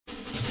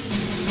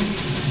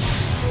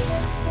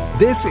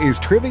This is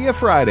Trivia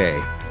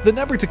Friday. The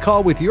number to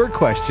call with your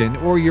question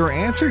or your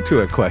answer to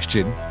a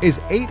question is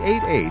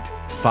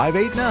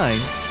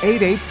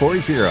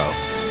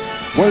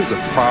 888-589-8840. What is the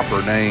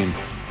proper name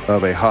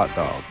of a hot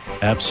dog?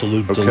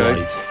 Absolute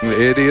delight.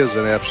 It is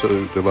an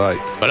absolute delight.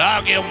 But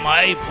I'll give them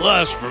an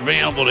A+ for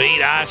being able to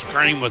eat ice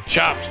cream with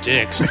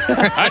chopsticks.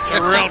 That's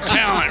a real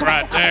talent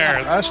right there.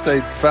 I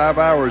stayed 5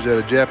 hours at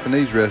a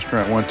Japanese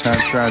restaurant one time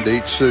trying to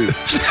eat soup.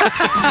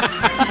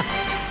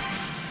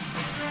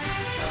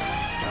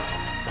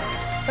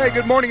 Hey,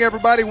 good morning,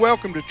 everybody.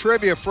 Welcome to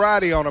Trivia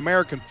Friday on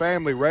American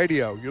Family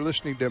Radio. You're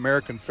listening to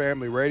American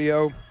Family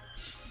Radio,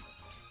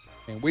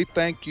 and we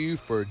thank you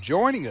for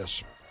joining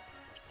us.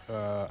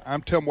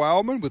 I'm Tim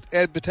Wildman with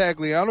Ed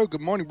Vitagliano.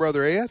 Good morning,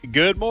 Brother Ed.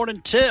 Good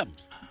morning, Tim.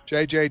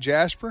 J.J.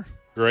 Jasper.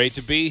 Great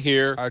to be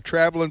here. Our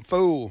traveling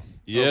fool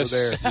over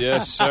there.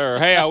 Yes, sir.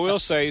 Hey, I will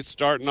say,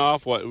 starting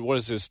off, what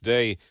is this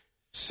day?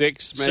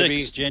 6, maybe?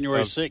 6,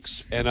 January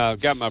 6th. And I've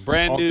got my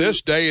brand new... On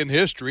this day in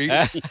history,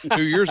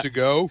 2 years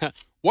ago,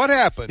 what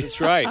happened? That's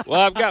right. Well,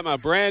 I've got my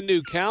brand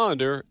new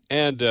calendar,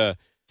 and the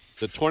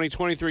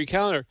 2023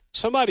 calendar,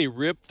 somebody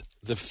ripped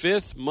the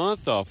 5th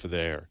month off of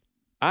there.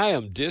 I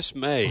am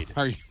dismayed.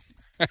 Are you?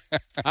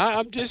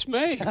 I'm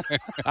dismayed.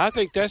 I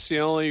think that's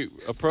the only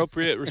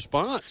appropriate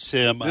response.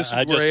 Tim, This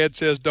is where Ed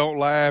says don't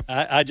laugh.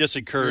 I just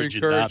encourage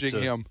You're you not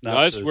encouraging to. him.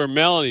 No, this is where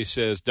Melanie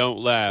says, don't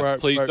laugh. Right,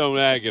 Please right. don't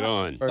ag it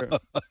on.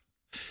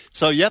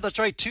 So, yeah, that's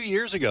right. 2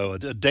 years ago,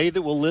 a day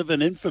that will live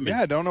in infamy.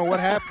 Yeah, I don't know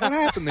what happened. What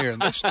happened there?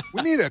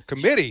 We need a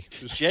committee.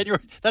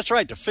 January. That's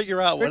right, to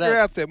figure out what Figure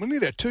happened. out that we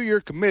need a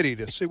 2-year committee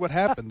to see what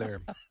happened there.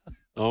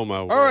 Oh,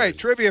 my word. All right,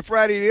 Trivia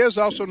Friday it is,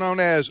 also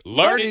known as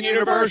Learning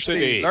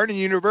University. Learning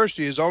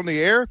University is on the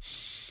air,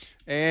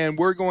 and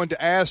we're going to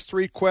ask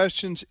 3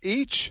 questions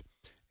each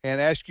and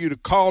ask you to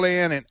call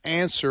in and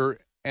answer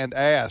and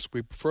ask.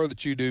 We prefer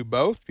that you do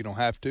both. You don't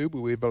have to,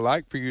 but we'd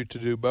like for you to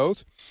do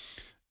both.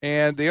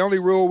 And the only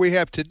rule we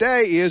have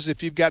today is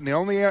if you've gotten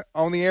on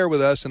the air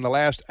with us in the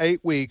last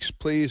 8 weeks,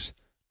 please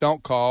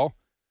don't call.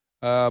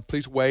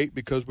 Please wait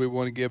because we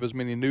want to give as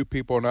many new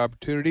people an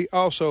opportunity.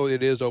 Also,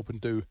 it is open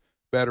to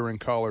veteran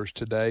callers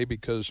today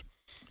because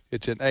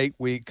it's an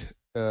 8-week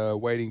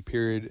waiting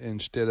period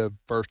instead of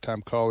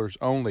first-time callers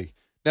only.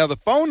 Now, the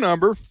phone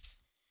number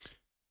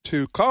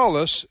to call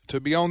us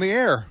to be on the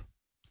air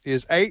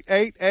is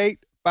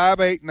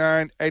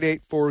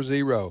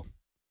 888-589-8840.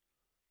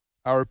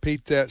 I'll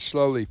repeat that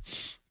slowly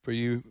for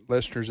you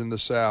listeners in the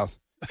South.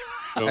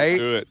 Don't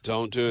do it.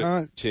 Don't do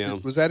it,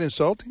 Tim. Was that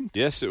insulting?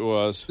 Yes, it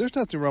was. There's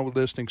nothing wrong with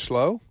listening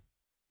slow.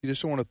 You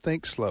just don't want to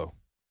think slow.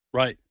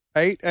 Right.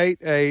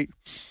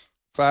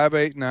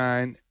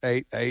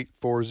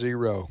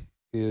 888-589-8840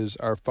 is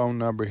our phone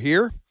number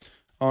here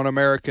on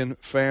American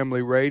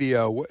Family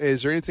Radio.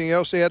 Is there anything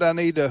else, Ed, I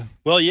need to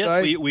Well, yes,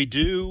 say? we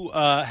do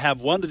have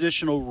one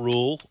additional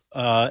rule,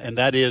 and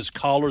that is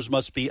callers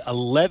must be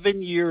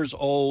 11 years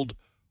old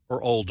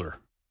or older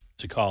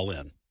to call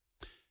in.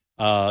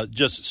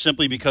 Just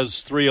simply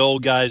because 3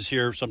 old guys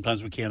here,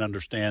 sometimes we can't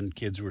understand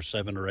kids who are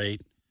 7 or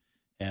 8.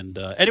 And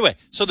anyway,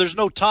 so there's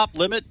no top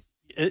limit.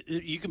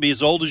 You can be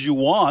as old as you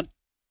want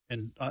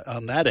and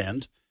on that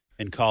end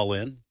and call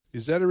in.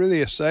 Is that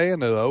really a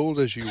saying, as old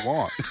as you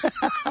want?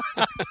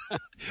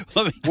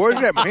 Let me- What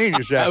does that mean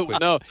exactly?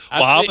 No,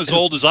 Well, I'm as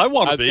old as I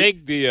want to I be.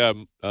 think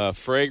the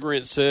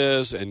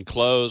fragrances and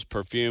clothes,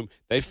 perfume,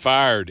 they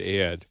fired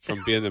Ed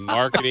from being the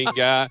marketing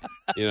guy.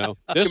 You know,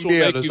 this can will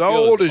be make as you feel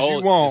old as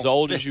you want. As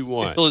old as you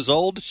want. Feel as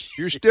old as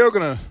You're still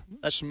going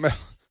to smell.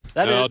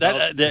 that No, is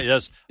that,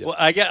 yes. Well,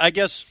 I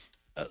guess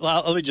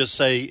let me just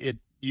say it.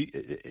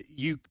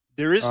 You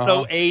there is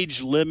no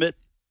age limit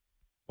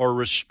or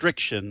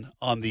restriction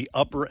on the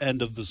upper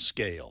end of the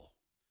scale.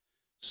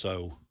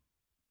 So,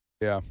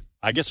 Yeah.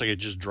 I guess I could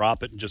just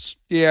drop it and just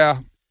Yeah,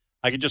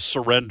 I could just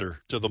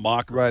surrender to the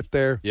mockery. right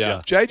there.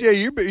 Yeah. JJ,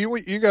 you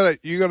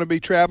going to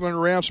be traveling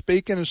around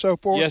speaking and so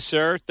forth? Yes,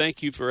 sir.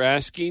 Thank you for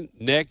asking.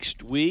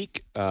 Next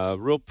week,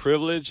 real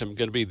privilege. I'm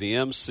going to be the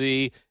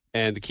MC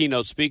and the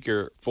keynote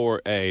speaker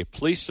for a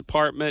police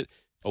department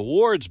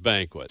awards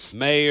banquet.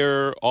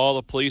 Mayor, all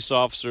the police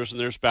officers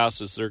and their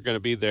spouses, they're going to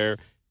be there.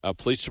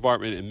 Police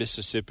department in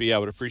Mississippi. I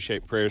would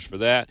appreciate prayers for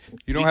that.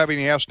 You don't have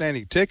any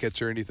outstanding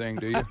tickets or anything,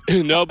 do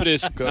you? No, but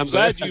I'm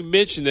glad you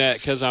mentioned that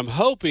because I'm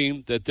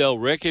hoping that they'll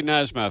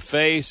recognize my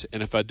face,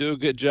 and if I do a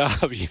good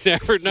job, you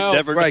never know.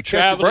 Never Right, catch a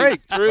traveling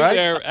break. through right?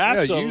 there,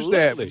 absolutely. Yeah, use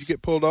that when you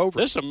get pulled over.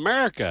 This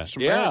America. It's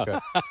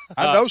America.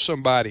 I know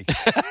somebody.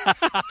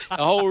 Yeah,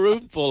 a whole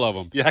room full of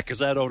them. Yeah, because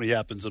that only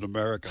happens in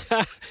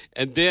America.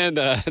 And then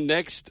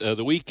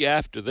the week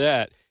after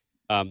that,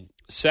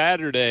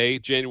 Saturday,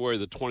 January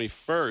the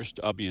 21st,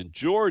 I'll be in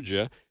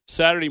Georgia.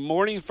 Saturday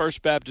morning,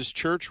 First Baptist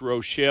Church,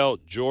 Rochelle,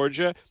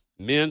 Georgia.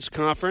 Men's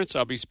Conference.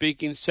 I'll be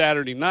speaking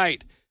Saturday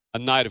night, a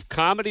night of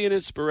comedy and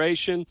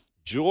inspiration,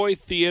 Joy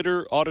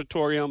Theater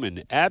Auditorium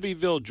in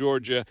Abbeville,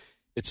 Georgia.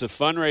 It's a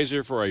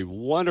fundraiser for a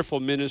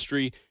wonderful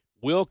ministry,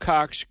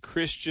 Wilcox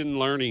Christian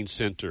Learning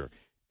Center.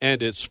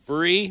 And it's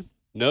free.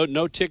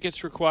 No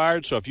tickets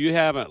required. So if you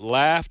haven't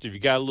laughed, if you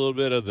got a little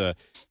bit of the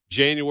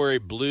January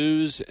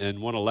blues and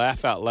want to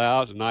laugh out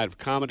loud, a night of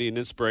comedy and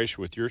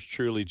inspiration with yours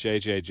truly,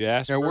 J.J.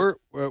 Jasper.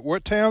 Now,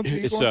 what towns are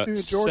you going to in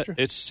Georgia?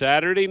 It's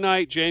Saturday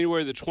night,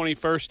 January the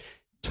 21st,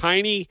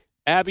 tiny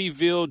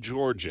Abbeville,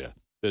 Georgia,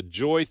 the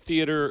Joy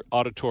Theater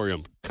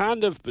Auditorium,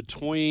 kind of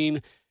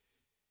between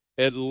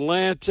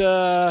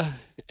Atlanta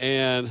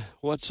and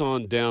what's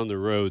on down the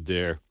road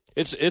there.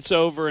 It's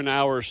over an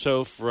hour or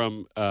so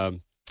from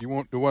You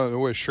want the one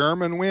where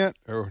Sherman went,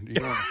 or do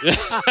you want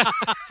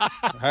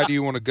how do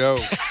you want to go?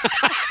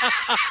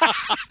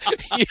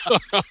 You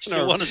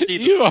want to see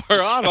the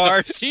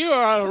You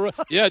are on a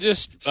yeah,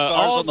 just stars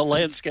all on the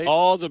landscape.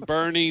 all the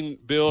burning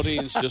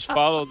buildings. Just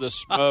follow the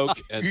smoke.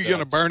 And You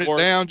gonna burn it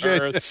down,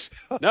 Jay?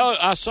 No,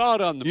 I saw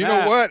it on the You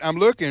map. know what? I'm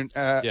looking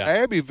Yeah.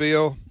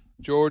 Abbeville,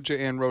 Georgia,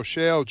 and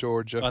Rochelle,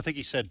 Georgia. I think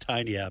he said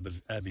tiny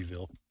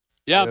Abbeville.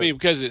 Yeah, I mean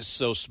because it's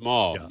so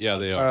small. Yeah,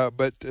 they are.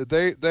 But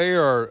they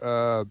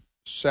are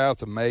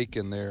south of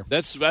Macon there.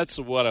 That's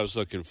what I was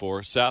looking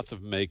for. South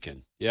of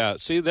Macon. Yeah.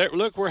 See there.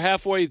 Look, we're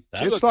halfway to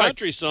It's a like-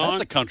 country song.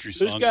 That's a country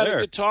song. Who's got there.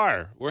 a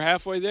guitar? We're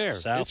halfway there.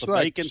 South It's of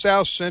like Macon.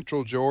 South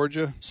Central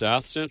Georgia.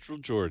 South Central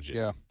Georgia.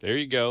 Yeah. There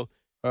you go.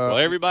 Well,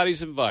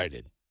 everybody's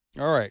invited.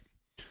 All right.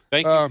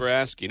 Thank you for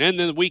asking. And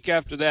then the week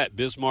after that,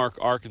 Bismarck,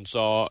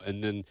 Arkansas,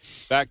 and then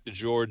back to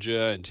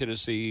Georgia and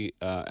Tennessee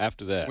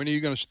after that. When are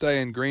you going to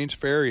stay in Greens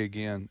Ferry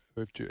again?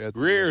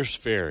 Greer's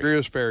Ferry.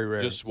 Greer's Ferry,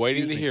 rather. Just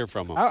waiting to Excuse me. hear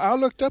from them. I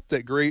looked up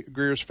that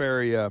Greer's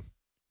Ferry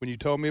when you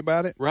told me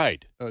about it.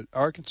 Right.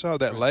 Arkansas,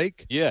 that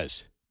lake.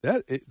 Yes.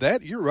 That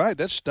you're right.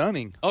 That's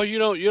stunning. Oh, you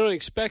don't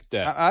expect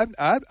that.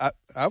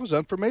 I was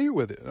unfamiliar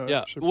with it.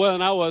 Yeah. Well,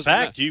 and I was. In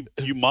fact, you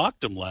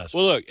mocked him last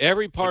Well, week. look,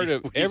 every part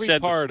of When he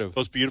said of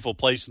most beautiful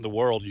place in the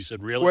world. You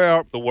said, really?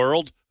 Well- the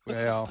world?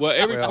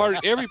 every part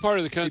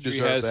of the country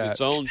deserve has that.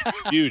 its own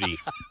beauty.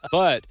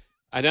 But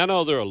and I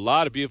know there are a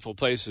lot of beautiful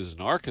places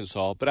in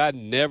Arkansas, but I'd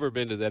never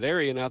been to that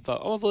area, and I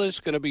thought, oh, well, it's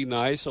going to be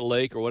nice, a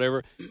lake or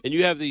whatever. And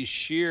you have these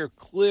sheer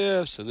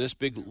cliffs and this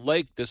big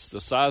lake that's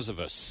the size of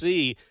a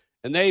sea,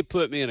 and they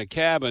put me in a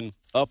cabin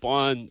up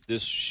on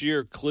this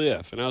sheer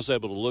cliff, and I was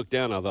able to look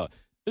down. And I thought,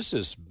 this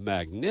is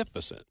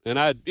magnificent,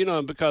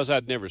 and because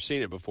I'd never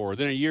seen it before.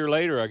 Then a year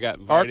later, I got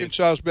invited.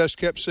 Arkansas's best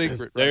kept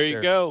secret. There right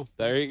you go.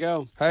 There you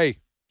go. Hey,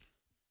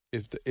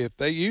 if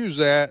they use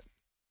that,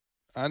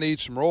 I need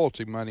some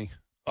royalty money.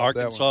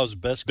 Arkansas's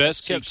best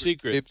kept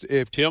secret.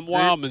 If Tim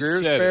Wildman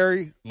Greer's said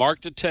Ferry, it.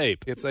 Mark the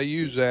tape. if they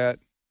use that,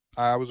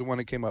 I was the one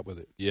that came up with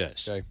it.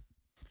 Yes. Okay.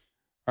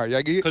 All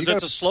right, Because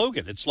it's a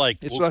slogan. It's like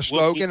it's a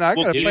slogan. I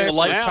got to keep plan the for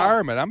light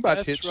retirement. I'm about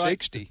to hit That's right.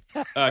 60.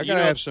 I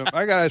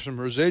gotta have some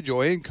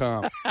residual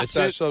income. That's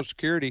That's it. Social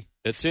Security.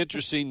 It's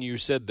interesting you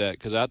said that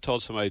because I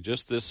told somebody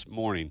just this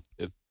morning,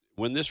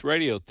 when this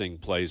radio thing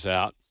plays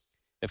out,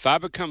 if I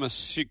become a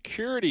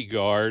security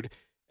guard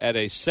at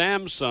a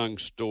Samsung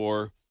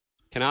store,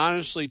 can I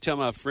honestly tell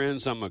my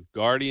friends I'm a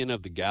guardian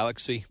of the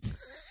galaxy?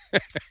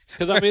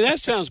 Because, that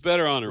sounds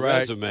better on a Right.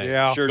 resume.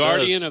 Yeah. Sure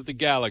Guardian does. of the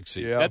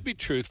galaxy. Yeah. That'd be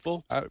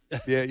truthful.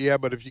 Yeah,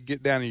 but if you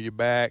get down in your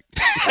back,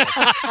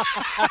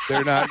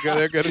 they're not.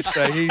 They're going to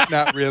say he's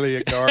not really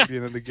a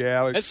guardian of the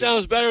galaxy. That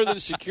sounds better than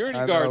security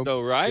I know. guard,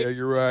 though, right? Yeah,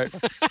 you're right.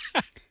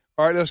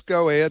 All right, let's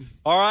go, Ed.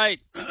 All right.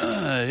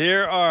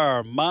 Here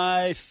are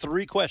my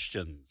 3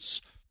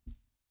 questions.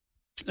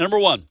 Number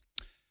 1,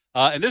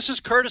 and this is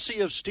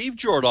courtesy of Steve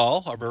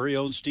Jordahl, our very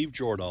own Steve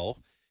Jordahl.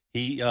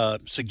 He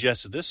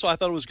suggested this, so I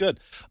thought it was good.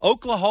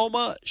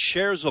 Oklahoma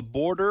shares a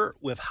border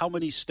with how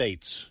many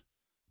states?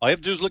 All you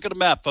have to do is look at a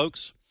map,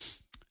 folks.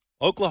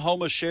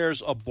 Oklahoma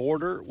shares a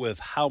border with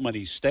how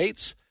many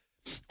states?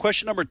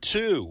 Question number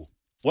 2,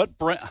 what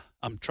brand?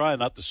 I'm trying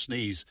not to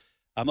sneeze.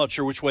 I'm not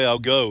sure which way I'll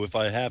go if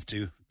I have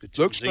to.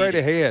 Look straight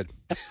ahead.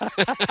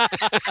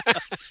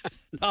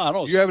 No, I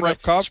don't. You have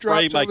enough cough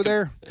spray drops my over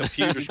there?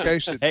 Computer. In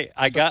case it- Hey,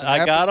 I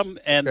got them,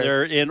 and Okay.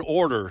 they're in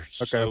order.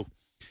 So,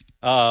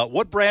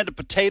 what brand of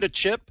potato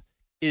chip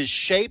is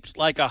shaped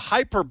like a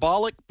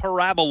hyperbolic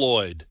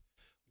paraboloid?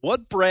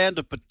 What brand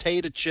of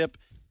potato chip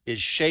is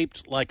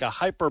shaped like a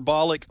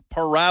hyperbolic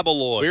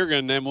paraboloid? We're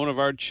going to name one of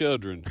our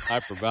children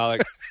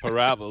hyperbolic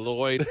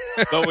paraboloid,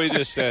 but we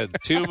just said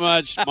too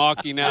much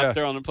mocking out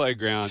there on the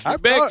playground. You're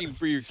I've got- begging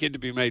for your kid to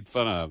be made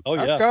fun of. Oh,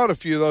 I've yeah. caught a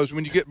few of those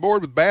when you get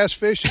bored with bass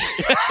fishing.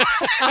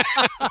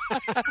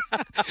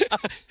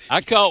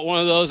 I caught one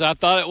of those. I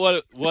thought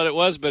what it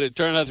was, but it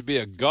turned out to be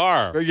a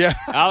gar. Yeah.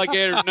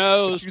 Alligator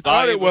nose. You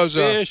thought body it was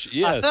a- fish.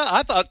 Yes.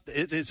 I thought,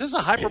 is this a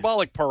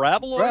hyperbolic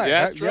paraboloid? Right.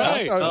 Yeah, that's Yeah,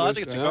 right. thought it No, I was-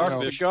 think it's a I don't know.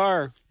 garfish. It's a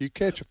gar. You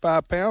catch a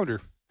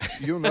 5-pounder,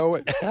 you'll know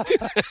it.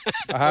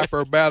 A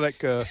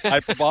hyperbolic,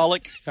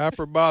 Hyperbolic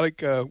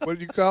what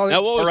do you call it?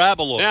 Now, what was,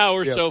 paraboloid. now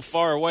we're Yeah. so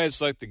far away.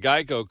 It's like the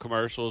Geico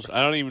commercials.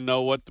 I don't even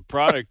know what the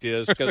product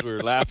is because we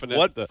were laughing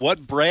at the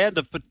What brand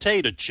of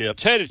potato chip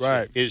potato chip.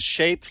 Right. is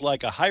shaped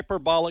like a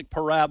hyperbolic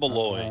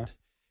paraboloid?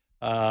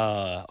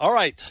 All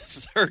right,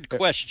 3rd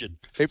question.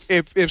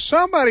 If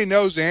somebody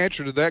knows the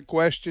answer to that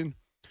question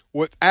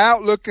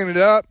without looking it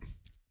up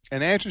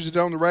and answers it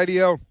on the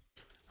radio,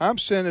 I'm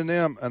sending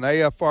them an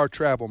AFR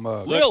travel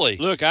mug. Really?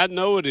 Look, I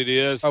know what it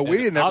is. Oh, we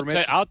didn't ever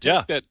mention- I'll take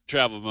Yeah. that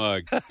travel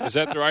mug. Is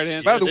that the right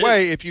answer? By the It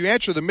way, if you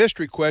answer the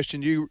mystery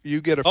question, you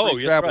get a free Oh,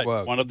 yeah, travel right.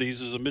 mug. One of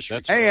these is a mystery.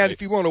 That's And right.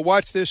 if you want to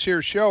watch this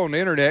here show on the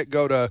internet,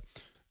 go to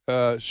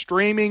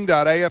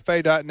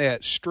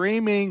streaming.afa.net.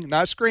 Streaming,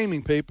 not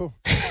screaming, people.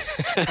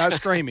 Not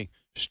screaming.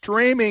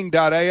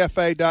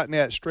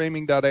 Streaming.afa.net.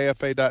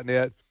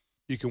 Streaming.afa.net.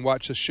 You can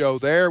watch the show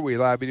there. We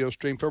live video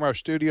stream from our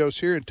studios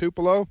here in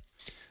Tupelo.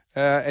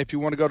 If you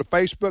want to go to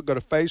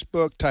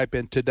Facebook, type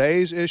in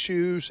today's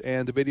issues,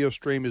 and the video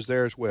stream is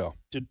there as well.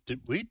 Did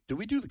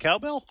we do the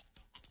cowbell?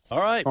 All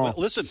right. Oh. Well,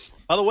 listen,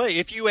 by the way,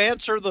 if you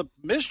answer the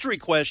mystery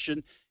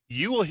question,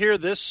 you will hear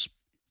this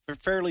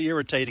fairly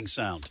irritating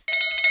sound.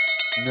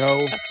 No.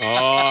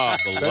 Oh,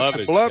 That's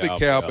beloved, a beloved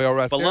cowbell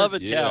right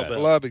Beloved Yeah. cowbell. there.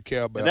 Beloved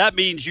cowbell. And that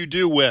means you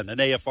do win an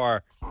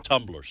AFR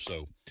tumbler.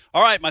 So,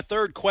 all right, my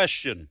third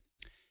question.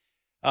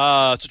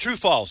 It's a true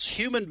false.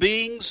 Human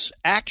beings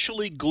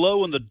actually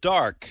glow in the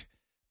dark,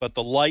 but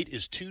the light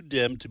is too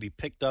dim to be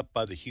picked up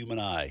by the human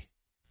eye.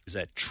 Is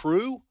that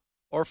true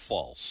or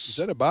false? Is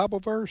that a Bible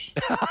verse?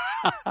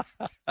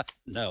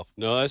 No.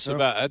 No, that's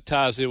about that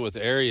ties in with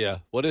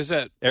area. What is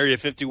that? Area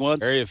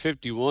 51? Area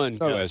 51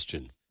 No.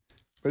 question.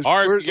 We're,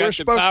 Art, you got we're the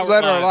supposed to power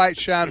let our line. light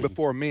shine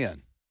before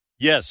men.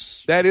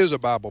 Yes. That is a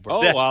Bible verse.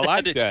 Oh, That- I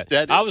like that- that.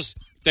 that I is- was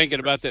thinking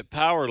about that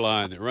power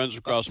line that runs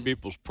across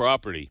people's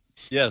property.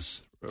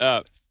 Yes.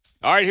 All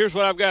right, here's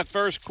what I've got.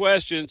 First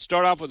question.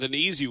 Start off with an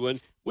easy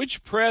one.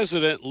 Which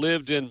president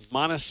lived in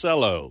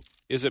Monticello?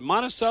 Is it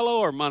Monticello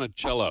or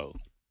Monticello?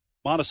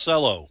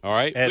 Monticello. All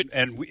right.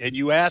 And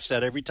you ask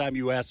that every time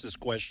you ask this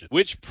question.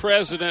 Which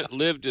president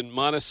lived in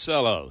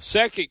Monticello?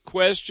 Second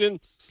question.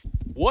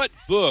 What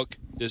book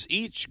does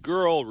each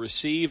girl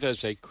receive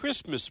as a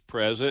Christmas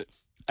present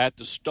at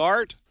the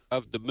start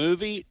of the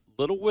movie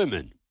Little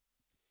Women?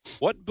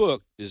 What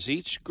book does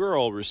each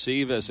girl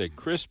receive as a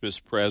Christmas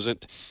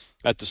present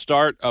at the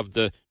start of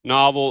the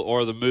novel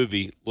or the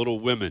movie Little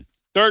Women?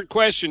 Third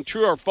question,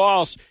 true or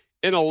false?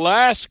 In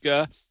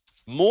Alaska,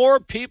 more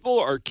people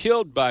are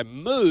killed by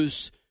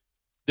moose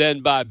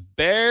than by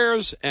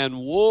bears and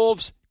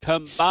wolves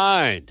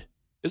combined.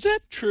 Is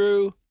that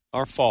true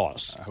or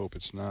false? I hope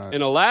it's not.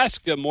 In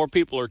Alaska, more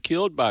people are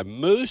killed by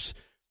moose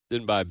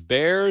than by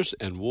bears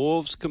and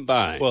wolves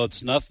combined. Well,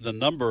 it's nothing. The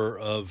number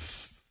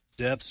of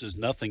deaths is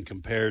nothing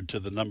compared to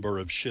the number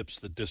of ships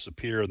that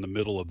disappear in the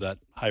middle of that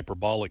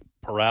hyperbolic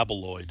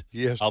paraboloid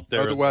Yes, out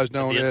there otherwise in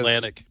known the as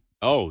Atlantic.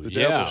 oh, the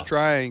yeah. Devil's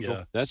Triangle.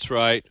 Yeah. That's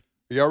right.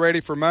 Are y'all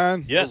ready for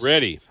mine? Yes. We're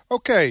ready.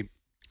 Okay.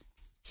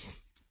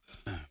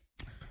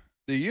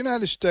 The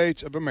United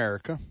States of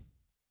America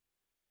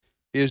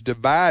is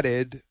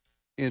divided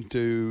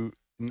into,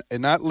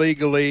 and not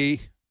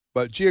legally,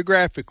 but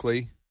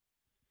geographically,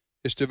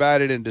 it's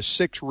divided into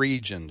 6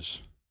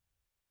 regions.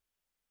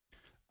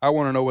 I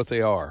want to know what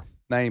they are.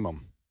 Name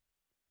them.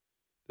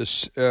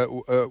 This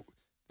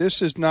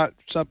is not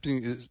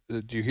something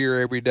that you hear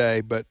every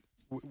day, but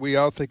we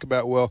all think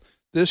about, well,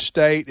 this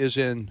state is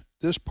in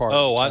this part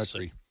Oh, of I the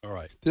country. see. All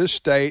right. This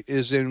state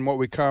is in what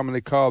we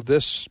commonly call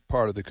this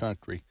part of the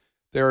country.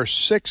 There are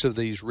 6 of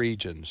these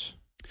regions.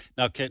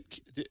 Now, can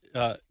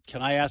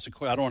I ask a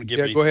question? I don't want to give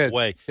Yeah, anything go ahead.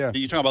 away. Yeah. Are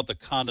you talking about the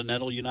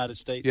continental United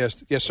States?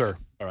 Yes, sir.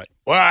 All right.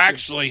 Well,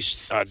 actually,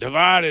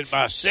 divided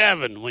by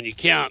 7 when you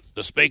count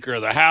the Speaker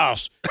of the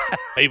House.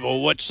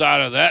 People, which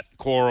side of that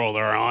quarrel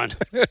they're on.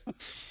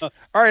 All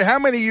right, how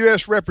many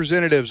U.S.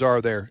 representatives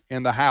are there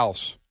in the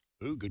House?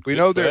 Ooh, good We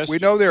question.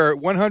 know there are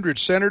 100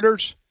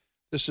 senators.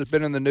 This has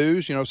been in the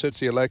news, since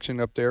the election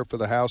up there for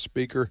the House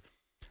Speaker.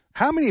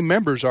 How many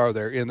members are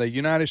there in the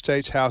United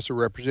States House of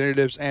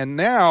Representatives? And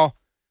now,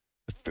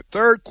 the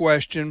third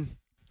question,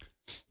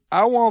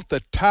 I want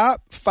the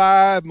top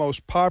 5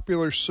 most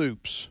popular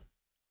soups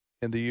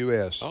in the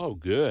U.S. Oh,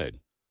 good.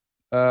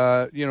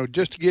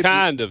 Just to give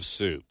Kind of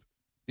soup.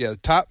 the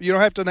top. You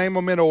don't have to name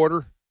them in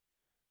order.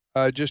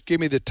 Just give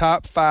me the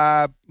top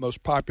 5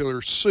 most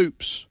popular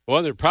soups.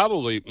 Well, they're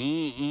probably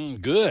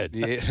good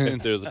Yeah.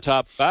 if they're the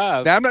top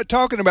 5. Now, I'm not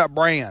talking about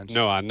brands.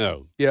 No, I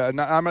know. Yeah,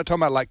 no, I'm not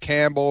talking about like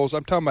Campbell's.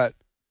 I'm talking about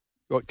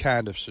what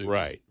kind of soup.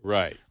 Right.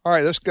 All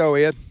right, let's go,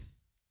 Ed.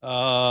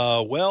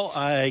 Well,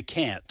 I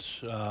can't.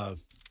 Got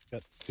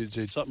Is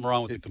it, something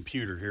wrong with the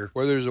computer here.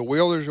 where there's a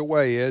will, there's a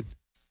way, Ed.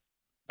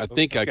 I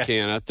think I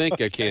can.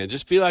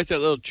 Just be like that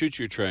little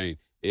choo-choo train,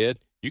 Ed.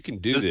 You can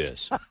do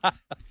this.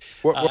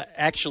 What,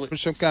 Actually,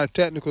 some kind of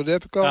technical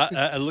difficulty?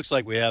 it looks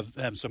like we have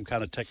some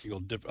kind of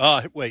technical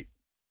wait.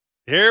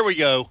 Here we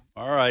go.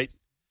 All right.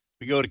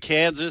 We go to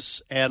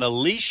Kansas, and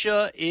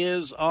Alicia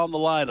is on the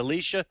line.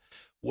 Alicia,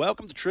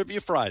 welcome to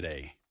Trivia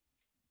Friday.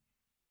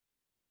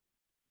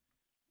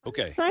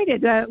 Okay.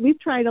 Excited. We've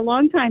tried a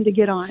long time to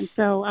get on,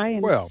 so I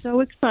am so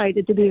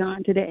excited to be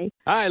on today.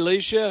 Hi,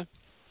 Alicia.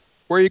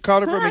 Where are you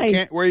calling from?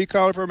 Hi. Where are you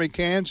calling from in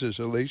Kansas,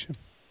 Alicia?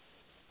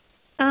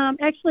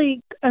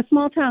 Actually, a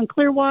small town,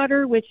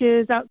 Clearwater, which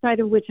is outside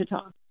of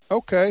Wichita.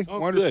 Okay, Oh,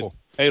 wonderful.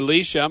 good. Hey,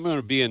 Alicia, I'm going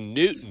to be in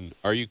Newton.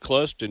 Are you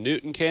close to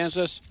Newton,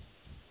 Kansas?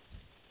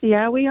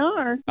 Yeah, we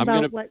are. I'm About,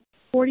 gonna- what,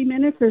 40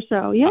 minutes or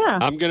so. Yeah.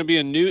 I'm going to be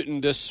in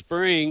Newton this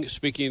spring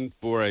speaking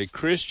for a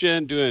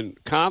Christian, doing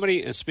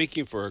comedy, and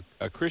speaking for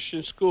a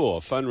Christian school,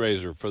 a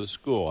fundraiser for the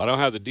school. I don't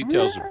have the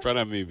details in front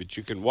of me, but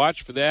you can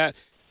watch for that.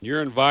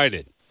 You're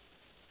invited.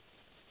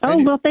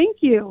 Oh, well, thank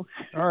you.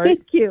 All right.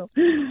 Thank you.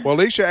 Well,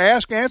 Alicia,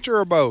 ask, answer,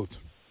 or both?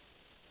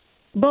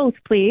 Both,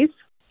 please.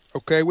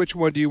 Okay, which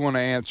one do you want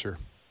to answer?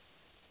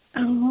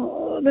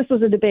 Oh, this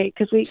was a debate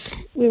because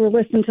we were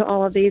listening to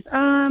all of these.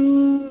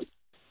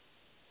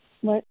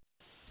 What?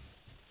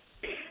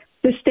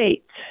 The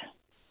states,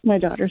 my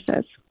daughter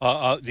says.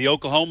 The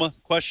Oklahoma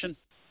question?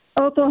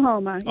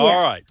 Oklahoma, yes.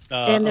 All right.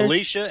 And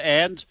Alicia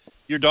and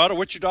your daughter,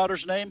 what's your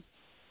daughter's name?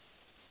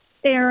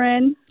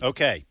 Aaron.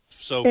 Okay.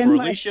 So And for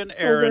my Alicia and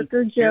Aaron,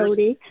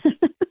 Jody.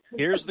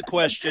 here's the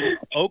question.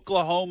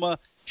 Oklahoma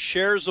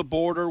shares a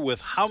border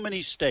with how many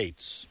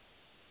states?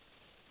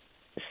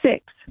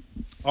 6.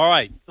 All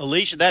right,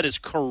 Alicia, that is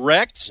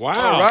correct. Wow.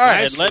 All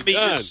right. And let me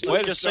Done. just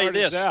Way to say start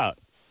us this. out.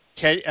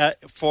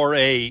 For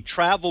a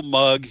travel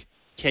mug,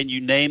 can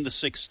you name the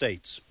 6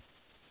 states?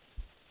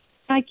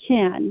 I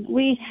can.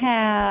 We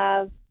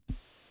have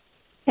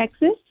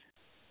Texas,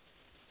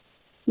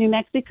 New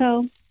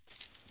Mexico,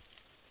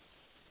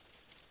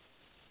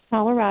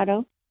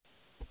 Colorado,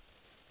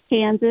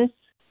 Kansas,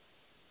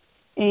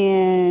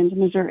 and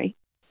Missouri.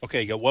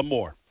 Okay, you got one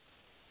more.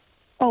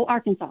 Oh,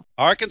 Arkansas.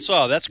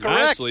 Arkansas, that's correct.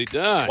 Nicely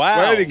done.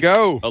 Wow. Way to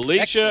go.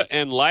 Alicia Excellent.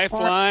 and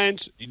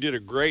Lifelines, you did a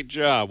great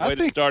job. I Way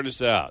to think- start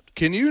us out.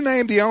 Can you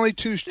name the only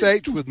 2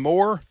 states with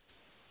more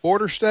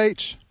border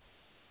states?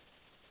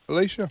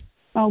 Alicia?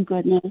 Oh,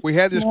 goodness. We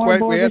had this More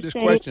border states.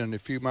 question a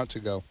few months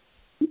ago.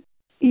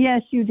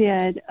 Yes, you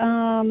did.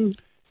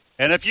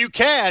 And if you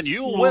can,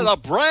 you'll win a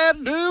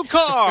brand new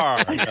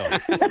car. No,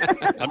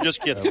 I'm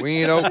just kidding.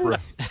 We ain't Oprah.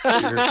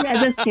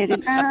 Yeah, just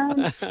kidding.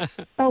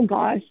 Oh,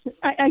 gosh.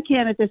 I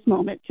can't at this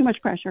moment. Too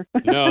much pressure.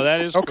 No,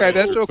 that is Okay, great.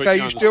 that's We're putting okay. you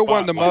You on still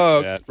won the spot like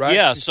mug, that. right?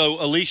 Yeah,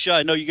 so Alicia,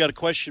 I know you got a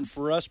question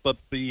for us, but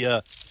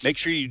make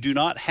sure you do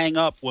not hang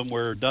up when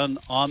we're done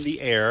on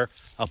the air.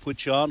 I'll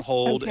put you on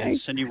hold, Okay. and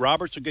Cindy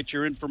Roberts will get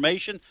your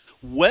information.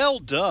 Well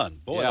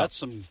done. Boy, Yeah. that's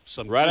some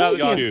Right good out of the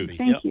geography. chute.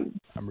 Thank Yep. you.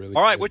 I'm really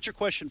All right, good. what's your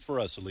question for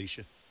us,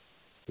 Alicia?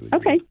 Really good.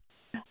 Okay.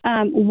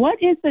 What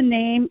is the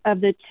name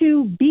of the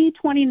 2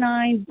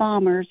 B-29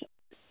 bombers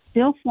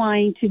still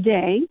flying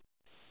today?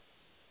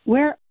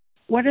 What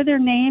are their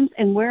names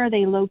and where are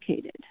they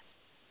located?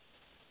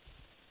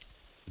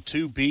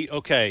 2B.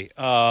 Okay.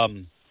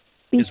 B-29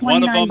 Is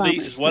one of them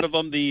bombers.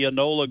 the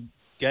Enola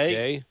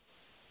Gay? Okay.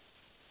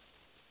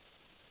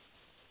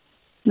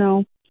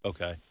 No.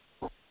 Okay.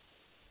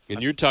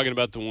 And you're talking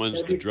about the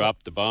ones that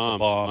dropped the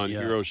bombs on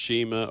yeah.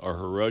 Hiroshima or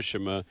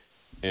Hiroshima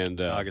and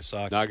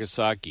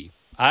Nagasaki.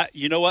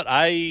 You know what?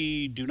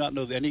 I do not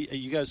know any.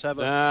 You guys have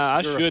a?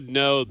 I should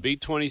know.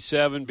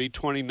 B-27,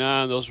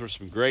 B-29, those were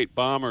some great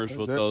bombers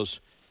with those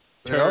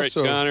They turret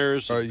also-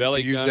 gunners and you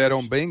belly use gunners. that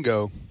on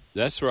bingo.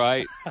 That's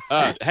right.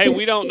 Hey,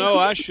 we don't know.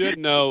 I should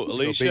know.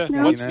 Alicia,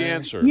 B-29. what's the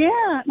answer?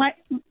 Yeah,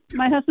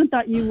 my husband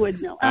thought you would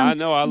know. I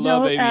know. I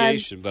love no,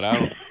 aviation, but I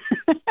don't.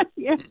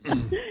 Yeah.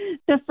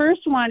 The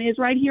first one is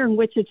right here in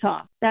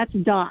Wichita. That's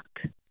Doc.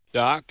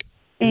 Doc?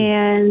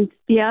 And,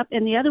 yep,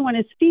 and the other one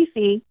is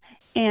Fifi,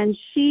 and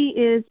she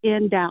is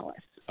in Dallas.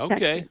 Okay.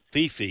 Texas.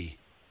 Fifi.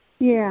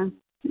 Yeah.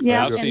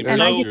 Yeah, I've seen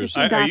and I get to pictures. see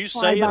Are Doc you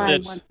fly saying by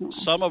that once in a while.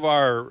 some of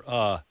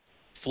our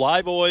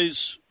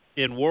flyboys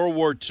in World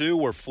War II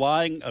were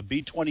flying a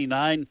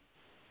B-29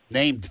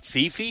 named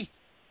Fifi?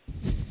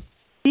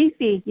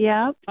 Fifi,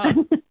 yeah.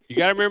 You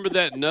got to remember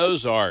that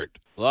nose art.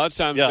 A lot of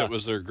times Yeah. that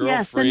was their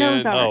Yes, the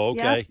nose girlfriend. art. Oh,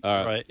 okay.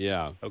 Yep. Right.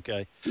 Yeah.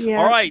 Okay. Yeah.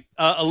 All right,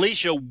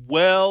 Alicia,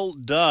 well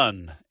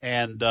done.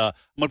 And I'm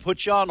going to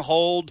put you on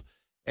hold,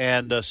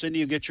 and Cindy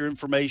will get your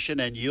information,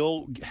 and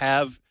you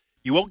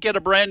won't get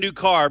a brand new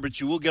car,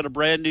 but you will get a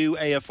brand new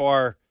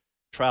AFR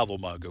travel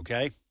mug,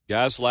 okay?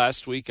 Guys,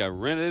 last week I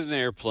rented an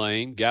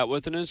airplane, got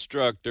with an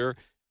instructor,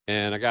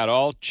 and I got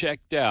all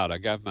checked out. I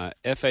got my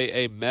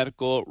FAA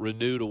medical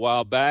renewed a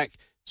while back,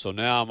 so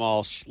now I'm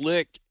all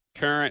slick,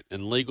 current,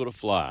 and legal to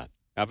fly.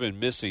 I've been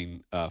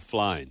missing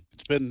flying.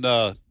 It's been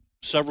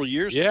several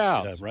years since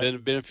Yeah, you have, it's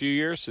right? been a few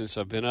years since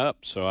I've been up,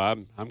 so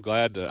I'm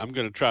glad to. I'm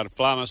going to try to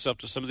fly myself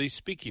to some of these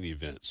speaking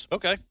events.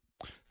 Okay.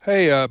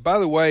 Hey, by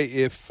the way,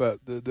 if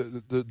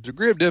the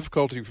degree of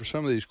difficulty for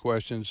some of these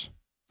questions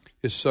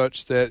is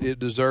such that it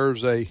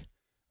deserves a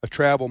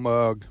travel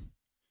mug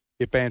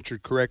if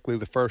answered correctly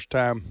the first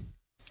time.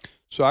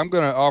 So I'm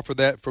going to offer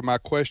that for my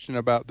question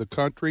about the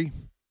country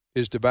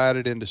is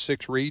divided into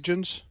 6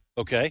 regions,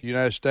 Okay. the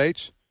United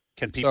States.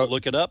 Can people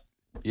look it up?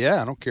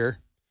 Yeah, I don't care.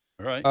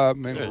 All right. I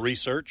mean,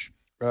 Research.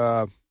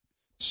 the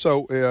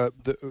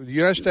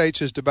United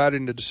States is divided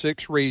into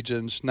 6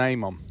 regions.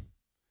 Name them.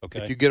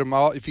 Okay. If you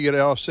get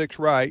all 6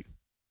 right,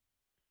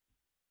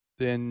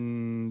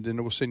 then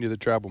we'll send you the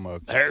travel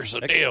mug. Here's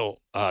the deal.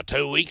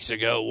 2 weeks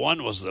ago,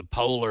 one was the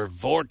polar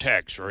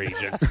vortex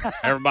region.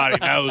 Everybody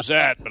knows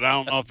that, but I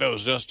don't know if it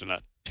was just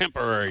a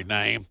temporary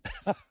name.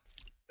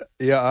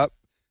 Yeah,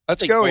 let's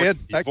think go in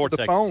back to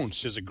vortex the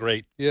phones. is a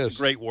great Yes.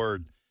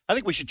 word. I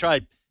think we should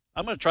try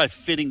I'm going to try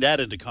fitting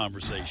that into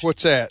conversation.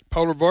 What's that?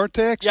 Polar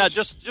vortex? Yeah,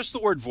 just the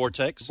word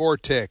vortex.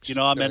 Vortex. You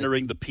know, I'm Okay.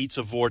 entering the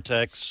pizza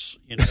vortex,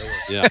 you know,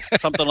 Yeah.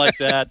 something like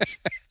that.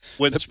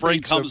 When The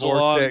spring pizza comes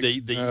along,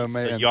 vortex. the Oh,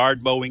 man.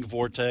 yard mowing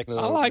vortex.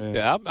 I like man.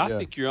 that. I Yeah.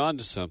 think you're on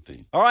to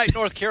something. All right,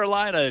 North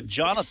Carolina, and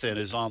Jonathan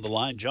is on the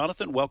line.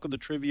 Jonathan, welcome to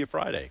Trivia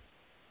Friday.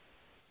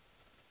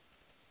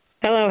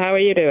 Hello, how are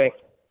you doing?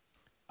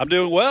 I'm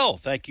doing well.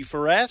 Thank you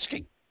for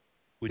asking.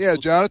 Yeah,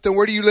 Jonathan,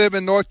 where do you live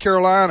in North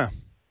Carolina?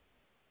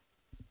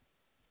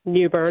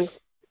 New Bern?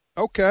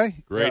 Okay.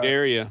 Great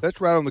area.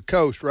 That's right on the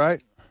coast,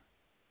 right?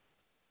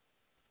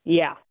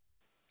 Yeah.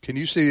 Can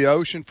you see the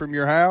ocean from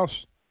your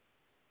house?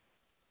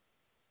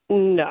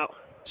 No.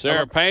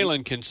 Sarah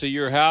Palin can see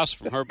your house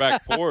from her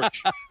back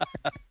porch.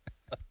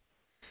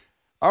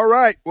 All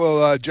right.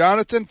 Well,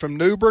 Jonathan from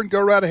New Bern,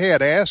 go right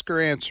ahead. Ask or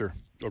answer,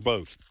 Or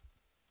both.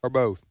 or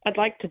both. I'd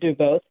like to do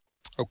both.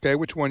 Okay,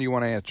 which one you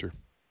want to answer?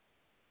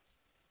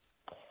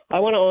 I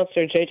want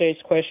to answer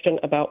JJ's question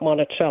about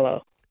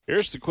Monticello.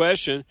 Here's the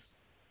question.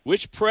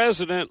 Which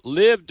president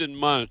lived in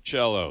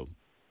Monticello?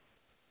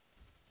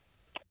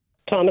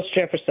 Thomas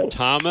Jefferson.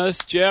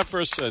 Thomas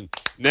Jefferson.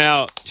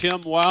 Now,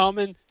 Tim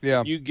Wildman,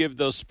 Yeah. you give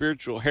those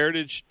spiritual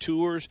heritage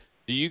tours.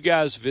 Do you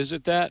guys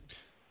visit that?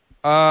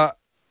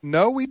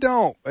 No, we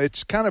don't.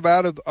 It's kind of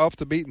off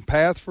the beaten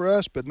path for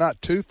us, but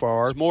not too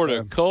far. It's more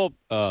to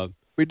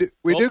We do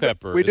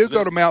Culpeper, we do isn't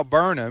go it? to Mount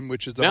Vernon,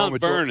 which is the Mount home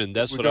of George- Vernon,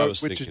 that's we what go- I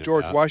was which is thinking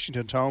George about.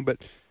 Washington's home. But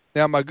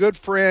now my good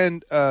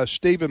friend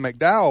Stephen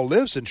McDowell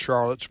lives in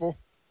Charlottesville.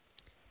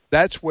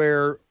 That's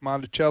where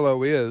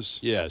Monticello is,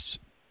 yes.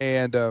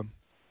 and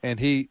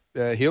he'll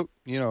He'll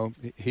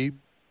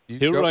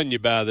go- run you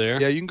by there.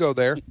 Yeah, you can go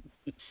there.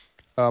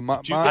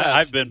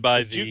 I've been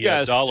by did you the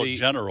guys Dollar see-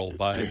 General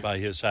by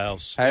his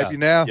house. Have you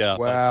now? Yeah,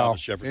 by Wow.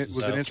 Thomas Jefferson's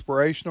Was it house.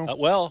 inspirational?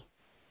 Well,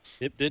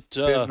 it Didn't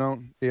know-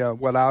 yeah,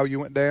 what aisle you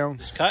went down?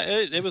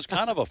 it was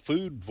kind of a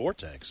food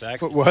vortex,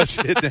 actually. What was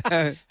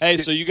it? Hey,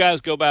 so you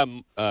guys go by,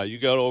 you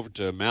go over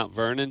to Mount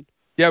Vernon?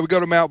 Yeah, we go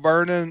to Mount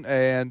Vernon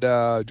and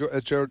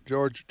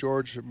George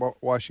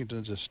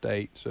Washington's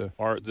estate. So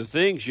Are the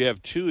things you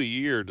have 2 a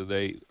year? Do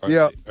they?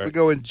 we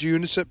go in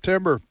June and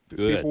September. If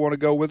Good. people want to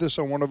go with us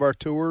on one of our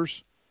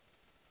tours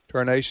to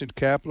our nation's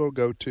capital,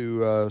 go to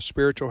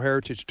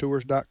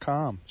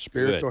spiritualheritagetours.com.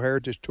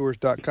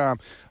 Spiritualheritagetours.com.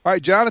 All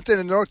right, Jonathan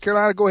in North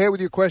Carolina, go ahead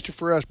with your question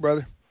for us,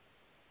 brother.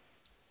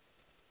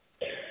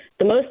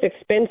 The most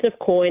expensive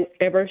coin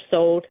ever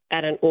sold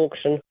at an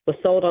auction was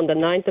sold on the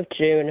 9th of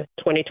June,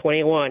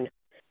 2021.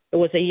 It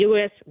was a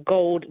U.S.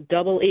 gold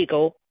double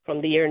eagle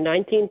from the year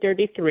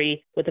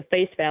 1933 with a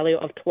face value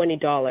of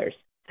 $20.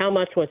 How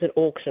much was it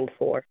auctioned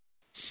for?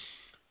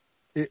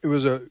 It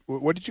was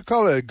what did you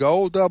call it? A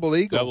gold double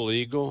eagle? Double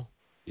eagle?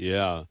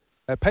 Yeah.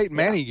 Peyton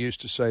Manning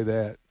used to say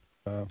that.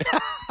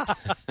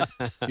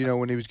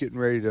 When he was getting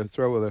ready to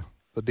throw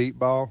the deep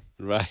ball.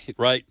 Right.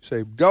 Right.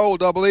 Say, gold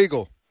double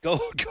eagle.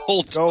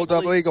 Gold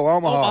Double eagle,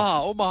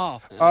 Omaha.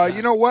 Omaha.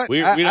 You know what? We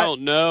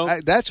don't know.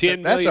 That's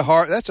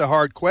a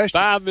hard question.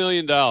 $5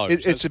 million.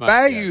 Its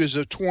value is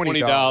a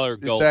 $20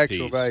 gold its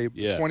actual piece. value,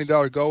 Yes.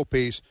 $20 gold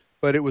piece,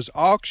 but it was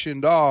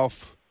auctioned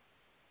off.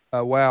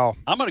 Wow.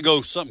 I'm going to go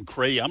something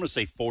crazy. I'm going to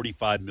say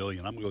 $45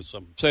 million. I'm going to go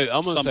something.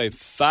 I'm going to say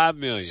 $5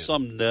 million.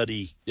 Some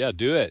nutty. Yeah,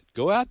 do it.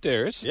 Go out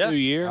there. It's a new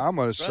year. I'm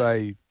going to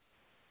say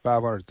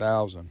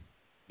 500,000.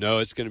 No,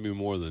 it's going to be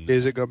more than that.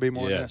 Is it going to be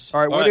more Yes. than that?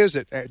 All right, All what right. is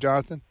it,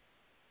 Jonathan?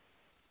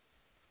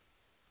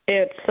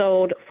 It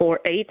sold for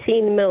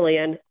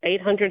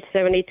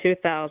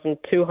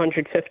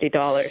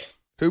 $18,872,250.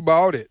 Who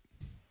bought it?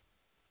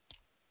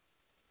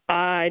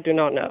 I do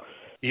not know.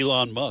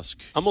 Elon Musk.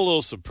 I'm a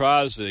little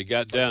surprised that it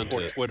got down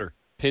For to Twitter.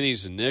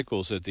 pennies and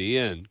nickels at the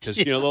end because,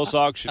 those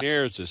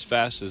auctioneers, as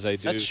fast as they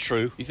do. That's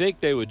true. You think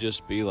they would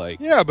just be like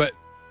Yeah, but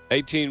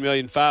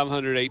 18,500,000,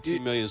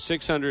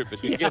 18,600,000,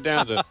 but you get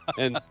down to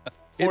and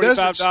It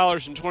doesn't-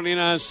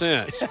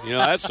 $45.29.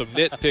 That's some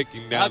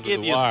nitpicking down I'll to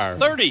give the you wire.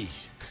 30.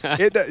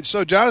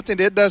 so Jonathan,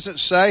 it doesn't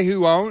say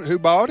who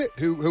bought it,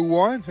 who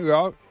won,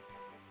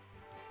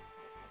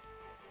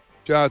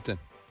 Jonathan.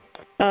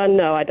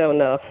 No, I don't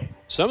know.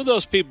 Some of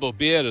those people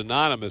bid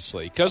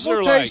anonymously because I'm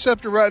they're gonna tell you like,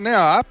 something right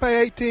now. I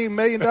pay $18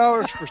 million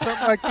for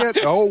something like that.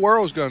 The whole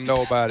world's going to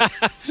know about it.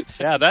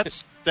 Yeah,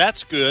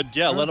 that's good.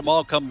 Yeah, let them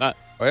all come. Well,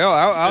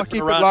 I'll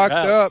keep it around locked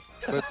your up.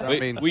 But I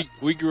mean,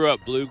 we grew up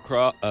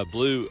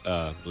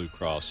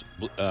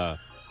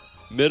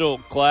middle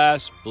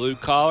class, blue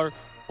collar.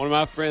 One of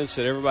my friends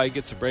said everybody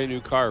gets a brand new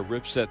car,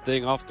 rips that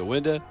thing off the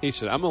window. He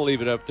said, I'm going to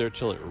leave it up there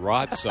till it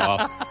rots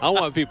off. I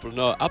want people to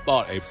know I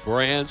bought a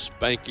brand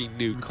spanking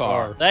new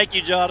car. Thank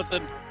you,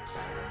 Jonathan.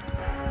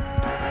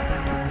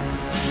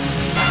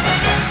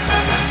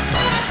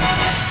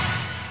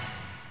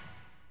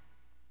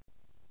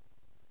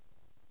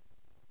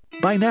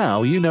 By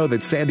now, you know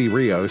that Sandy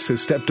Rios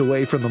has stepped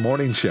away from the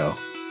morning show.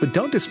 But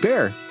don't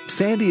despair.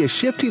 Sandy is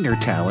shifting her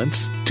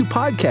talents to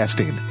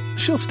podcasting.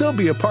 She'll still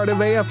be a part of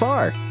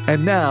AFR.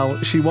 And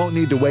now she won't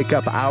need to wake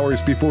up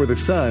hours before the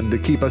sun to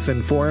keep us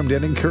informed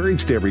and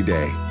encouraged every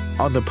day.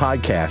 On the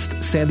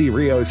podcast, Sandy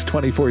Rios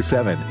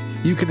 24/7,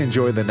 You can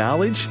enjoy the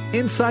knowledge,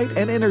 insight,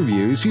 and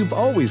interviews you've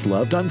always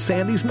loved on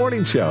Sandy's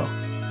Morning Show.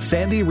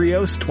 Sandy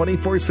Rios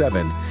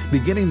 24/7,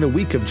 beginning the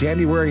week of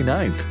January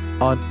 9th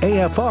on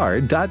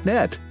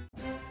AFR.net.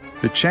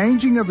 The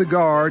changing of the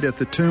guard at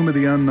the Tomb of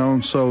the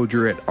Unknown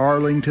Soldier at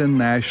Arlington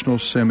National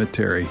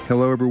Cemetery.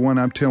 Hello, everyone.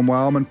 I'm Tim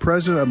Wildman,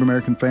 president of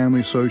American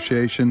Family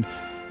Association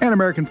and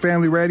American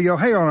Family Radio.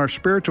 Hey, on our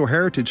Spiritual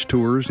Heritage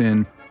Tours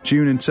in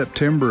June and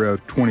September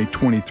of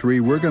 2023,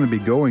 we're going to be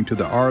going to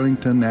the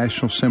Arlington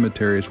National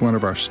Cemetery as one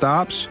of our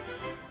stops,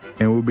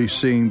 and we'll be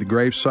seeing the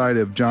gravesite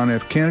of John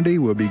F. Kennedy.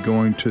 We'll be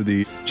going to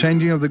the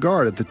changing of the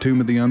guard at the Tomb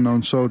of the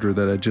Unknown Soldier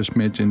that I just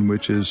mentioned,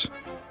 which is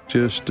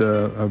just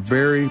a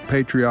very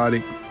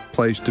patriotic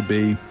place to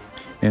be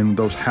in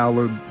those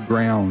hallowed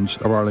grounds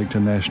of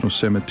Arlington National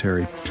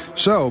Cemetery.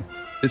 So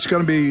it's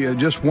going to be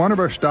just one of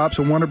our stops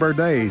on one of our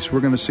days.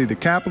 We're going to see the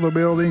Capitol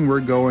building. We're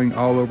going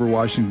all over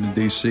Washington,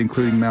 D.C.,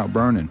 including Mount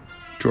Vernon,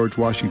 George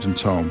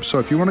Washington's home. So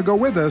if you want to go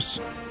with us,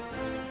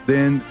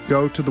 then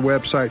go to the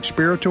website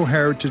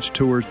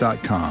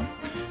spiritualheritagetours.com.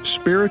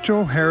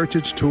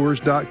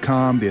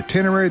 spiritualheritagetours.com. The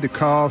itinerary, the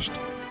cost,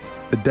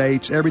 the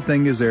dates,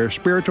 everything is there.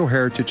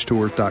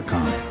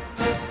 spiritualheritagetours.com.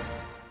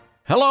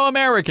 Hello,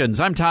 Americans.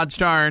 I'm Todd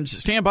Starnes.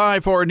 Stand by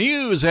for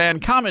news and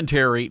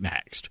commentary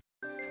next.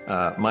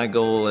 My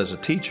goal as a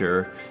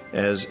teacher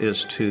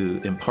is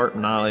to impart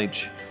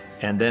knowledge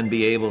and then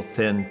be able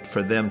then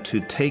for them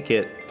to take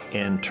it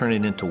and turn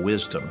it into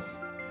wisdom.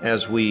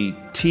 As we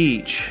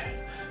teach,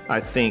 I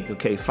think,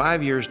 okay,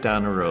 5 years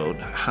down the road,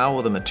 how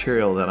will the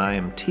material that I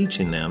am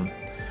teaching them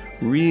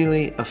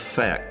really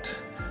affect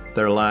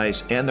their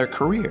lives and their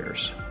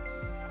careers?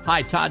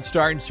 Hi, Todd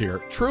Starnes here.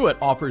 Truett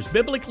offers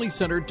biblically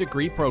centered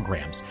degree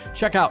programs.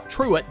 Check out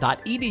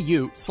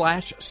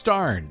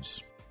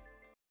truett.edu/Starnes.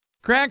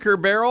 Cracker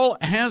Barrel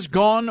has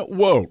gone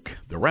woke.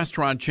 The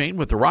restaurant chain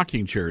with the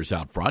rocking chairs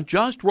out front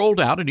just rolled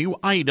out a new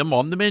item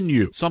on the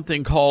menu,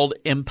 something called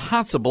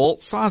Impossible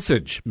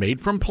Sausage,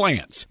 made from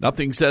plants.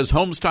 Nothing says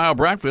home-style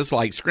breakfast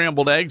like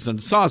scrambled eggs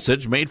and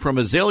sausage made from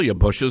azalea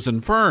bushes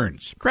and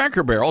ferns.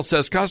 Cracker Barrel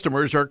says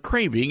customers are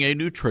craving a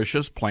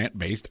nutritious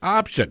plant-based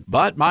option,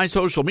 but my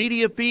social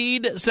media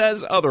feed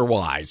says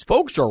otherwise.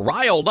 Folks are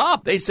riled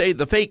up. They say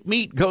the fake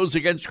meat goes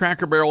against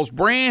Cracker Barrel's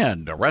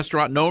brand, a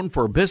restaurant known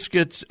for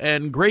biscuits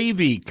and gravy.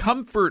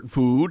 Comfort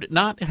food,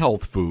 not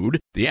health food.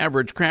 The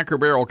average Cracker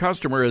Barrel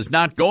customer is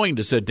not going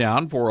to sit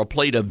down for a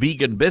plate of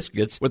vegan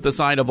biscuits with the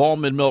side of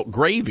almond milk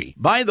gravy.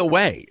 By the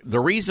way, the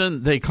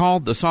reason they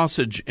called the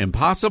sausage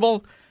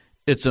impossible,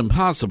 it's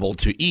impossible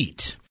to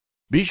eat.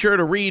 Be sure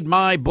to read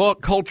my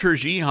book, Culture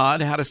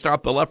Jihad, How to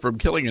Stop the Left from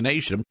Killing a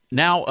Nation,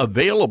 now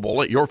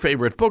available at your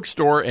favorite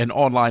bookstore and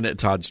online at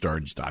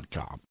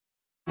toddstarnes.com.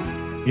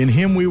 In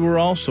him we were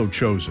also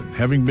chosen,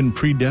 having been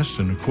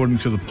predestined according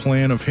to the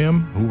plan of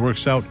him who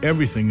works out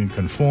everything in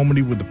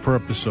conformity with the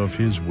purpose of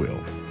his will.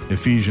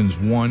 Ephesians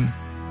 1,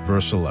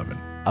 verse 11.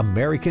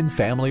 American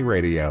Family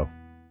Radio.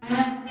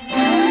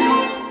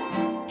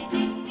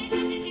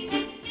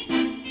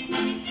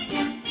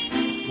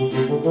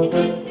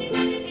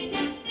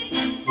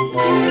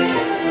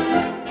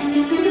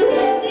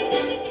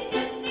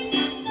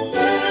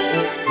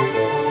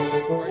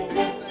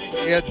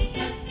 Ed,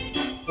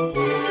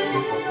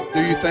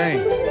 do your thing.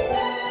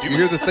 You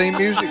hear the theme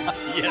music?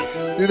 Yes.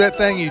 Do that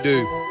thing you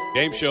do.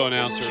 Game show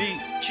announcer.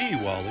 Gee,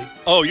 Wally.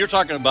 Oh, you're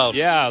talking about...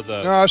 Yeah,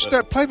 No,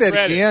 play that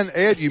credits. again,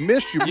 Ed. You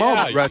missed your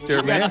moment right there,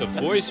 you got man. the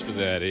voice for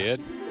that,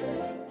 Ed.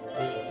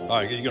 All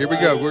right, Here we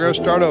go. We're going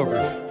to start over.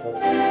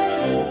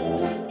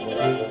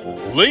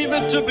 Leave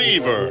It to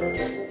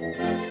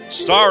Beaver,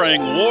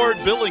 starring Ward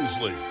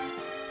Billingsley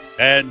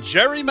and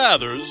Jerry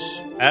Mathers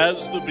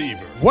as the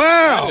Beaver.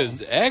 Wow. That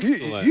is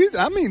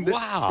excellent.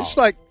 Wow. It's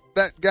like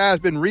that guy's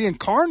been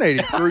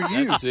reincarnated through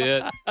you. That's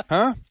it.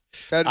 Huh?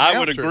 That I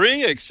would announcer.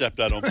 agree,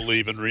 except I don't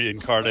believe in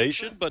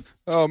reincarnation, but...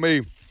 Oh,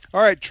 me.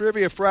 All right,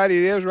 Trivia Friday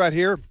it is right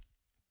here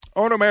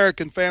on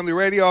American Family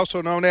Radio,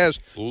 also known as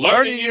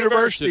Learning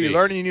University.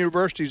 Learning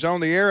University is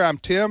on the air. I'm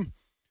Tim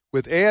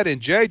with Ed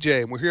and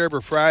JJ, and we're here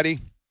every Friday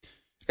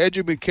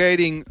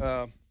educating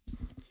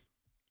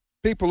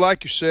people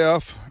like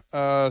yourself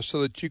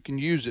so that you can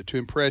use it to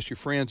impress your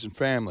friends and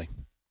family.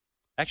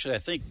 Actually, I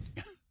think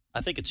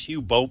it's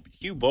Hugh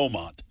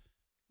Beaumont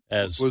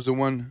as Was the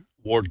one...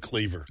 Ward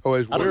Cleaver. Oh,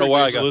 I don't know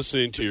why I got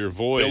listening to your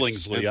voice.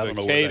 Billingsley. and I the don't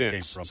know where that came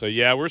cadence. from. So,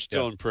 yeah, we're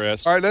still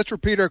impressed. All right, let's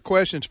repeat our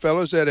questions,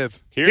 fellas, that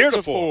have...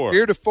 Heretofore.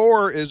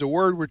 Heretofore is a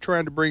word we're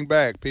trying to bring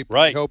back. People,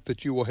 Right. we hope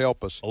that you will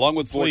help us. Along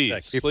with Please.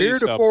 Vortex. If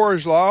Please heretofore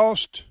is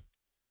lost,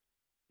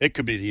 It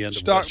could be the end of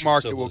stock Western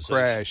market will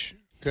civilization.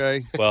 crash.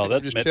 Okay? Well,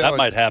 I'm just that telling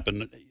might you.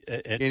 happen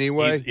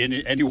Anyway?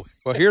 Anyway.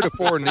 Well,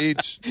 heretofore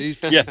needs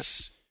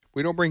Yes.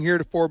 we don't bring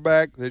heretofore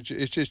back. It's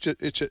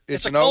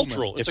It's a an omen.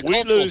 cultural. It's If a we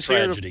cultural lose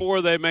tragedy.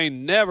 heretofore, they may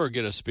never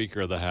get a Speaker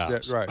of the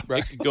House. Yeah,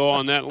 right. It could go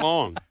on that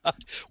long.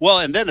 Well,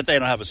 and then if they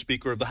don't have a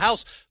Speaker of the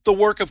House, the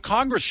work of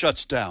Congress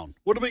shuts down.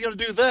 What are we going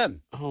to do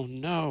then? Oh,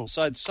 no.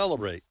 Besides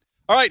celebrate.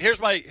 All right, here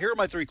are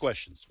my three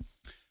questions.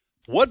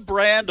 What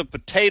brand of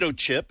potato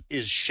chip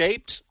is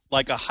shaped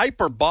like a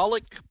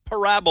hyperbolic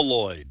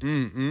paraboloid.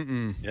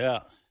 Mm-mm-mm. Yeah.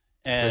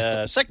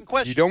 Second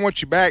question. You don't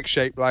want your back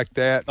shaped like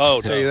that. Oh,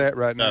 I'll tell you that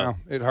right now.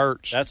 It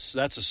hurts.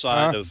 That's a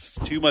sign of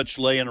too much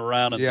laying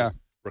around in the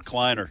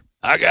recliner.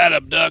 I got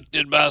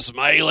abducted by some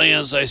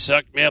aliens. They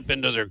sucked me up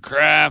into their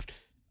craft.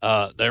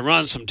 They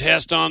run some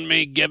tests on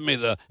me, give me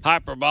the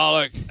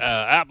hyperbolic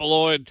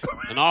apoloid,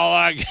 and all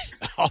I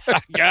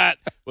got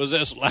was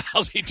this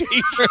lousy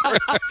T-shirt.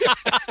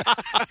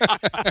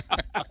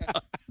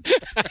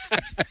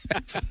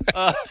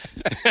 I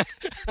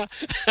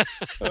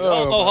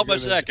don't know how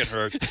much that can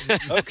hurt.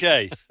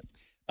 Okay.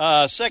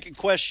 Second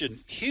question.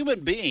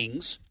 Human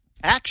beings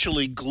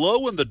actually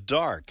glow in the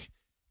dark,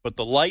 but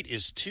the light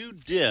is too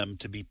dim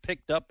to be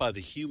picked up by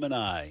the human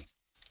eye.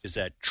 Is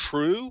that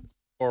true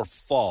or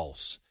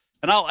false?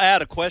 And I'll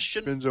add a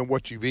question. Depends on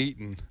what you've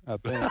eaten, I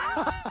think.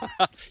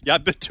 Yeah,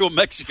 I've been to a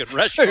Mexican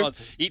restaurant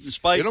eating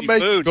spicy It'll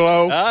make food. you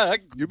glow.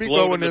 You'll be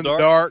glowing in the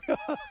dark.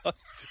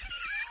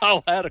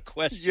 I'll add a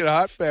question. You get a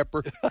hot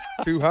pepper.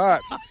 Too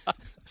hot.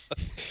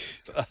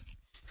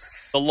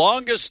 The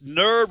longest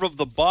nerve of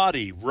the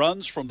body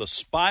runs from the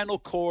spinal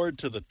cord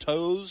to the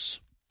toes.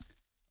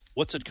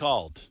 What's it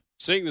called?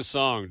 Sing the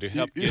song to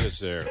help get us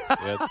there.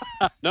 Yeah.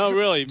 No,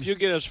 really, if you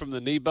get us from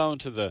the knee bone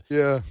to the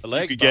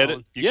leg you could bone. get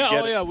it.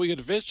 Yeah, we could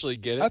eventually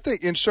get it. I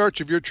think in search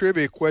of your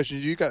trivia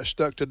questions, you got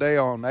stuck today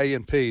on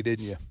A&P,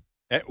 didn't you?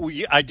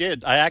 I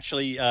did. I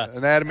actually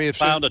Anatomy of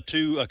found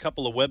a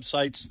couple of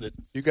websites that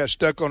you got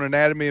stuck on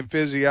anatomy and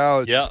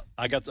physiology. Yeah,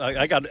 I got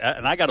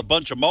a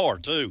bunch of more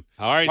too.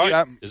 All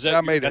right, that's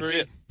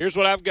it. Here's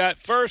what I've got.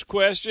 First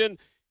question: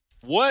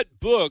 what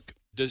book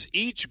does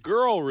each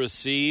girl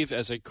receive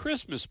as a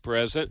Christmas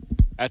present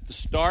at the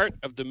start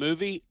of the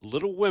movie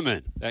Little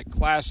Women? That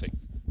classic.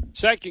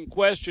 Second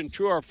question: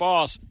 true or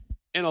false?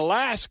 In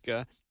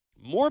Alaska,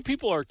 more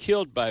people are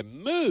killed by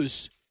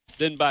moose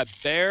than by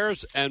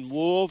bears and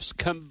wolves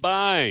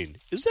combined.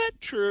 Is that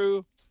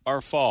true or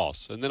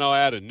false? And then I'll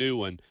add a new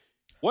one.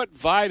 What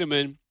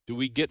vitamin do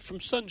we get from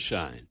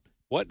sunshine?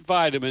 What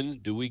vitamin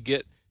do we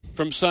get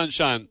from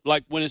sunshine?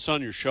 Like when it's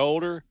on your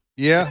shoulder?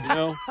 Yeah. You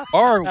know?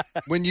 Or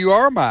when you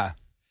are my.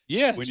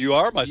 Yes. When you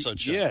are my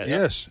sunshine. Yeah.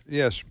 Yes.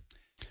 Okay.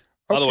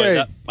 By the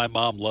way, my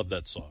mom loved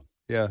that song.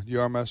 Yeah,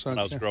 You Are My Sunshine. When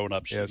I was growing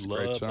up, she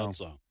loved that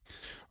song.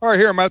 All right,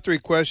 here are my three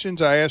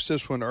questions. I asked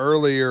this one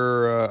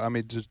earlier.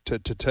 To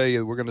tell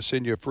you, we're going to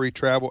send you a free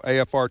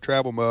AFR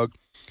travel mug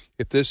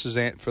if this is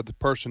for the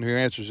person who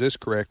answers this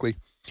correctly.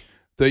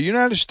 The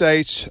United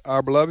States,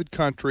 our beloved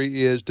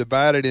country, is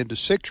divided into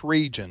 6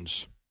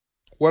 regions.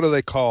 What are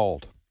they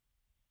called?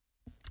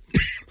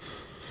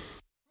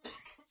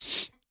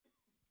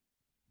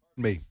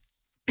 Me.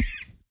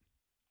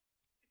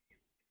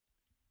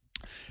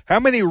 How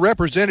many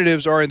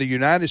representatives are in the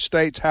United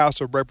States House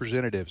of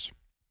Representatives?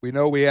 We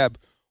know we have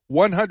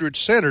 100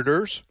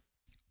 senators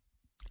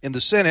in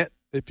the Senate.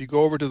 If you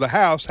go over to the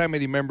House, how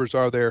many members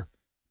are there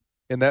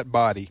in that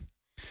body?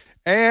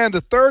 And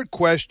the third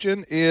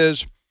question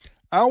is,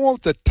 I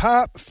want the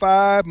top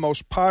 5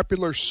 most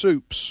popular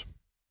soups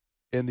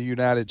in the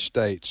United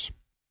States.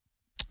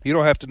 You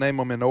don't have to name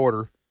them in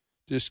order,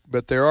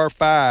 but there are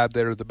 5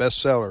 that are the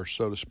best sellers,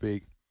 so to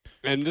speak.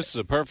 And this is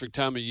a perfect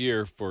time of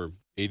year for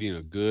eating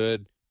a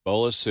good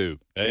bowl of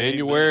soup. Amen.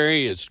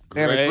 January, it's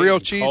great. And a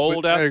grilled cheese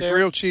cold out there.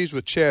 Grilled cheese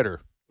with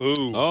cheddar.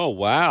 Ooh. Oh,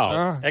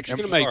 wow. Extra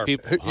It's going to make sharp.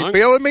 people You hungry.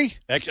 feeling me?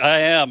 I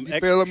am. You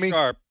Extra feeling me?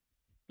 sharp.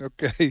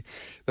 Okay.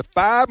 The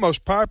 5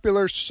 most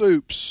popular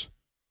soups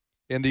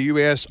in the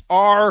U.S.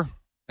 are,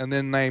 and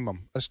then name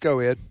them. Let's go,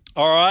 Ed.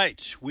 All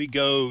right. We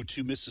go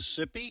to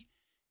Mississippi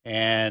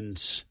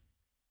and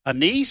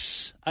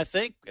anise, I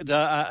think.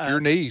 Your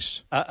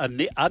niece.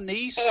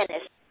 Anise?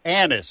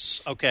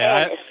 Anise. Okay.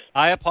 Anise.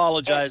 I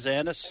apologize,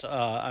 Anise.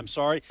 I'm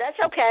sorry. That's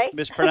okay.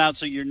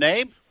 Mispronouncing your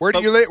name. Where do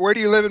you live? Where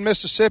do you live in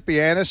Mississippi,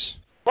 Annis?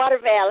 Water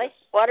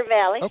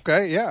Valley.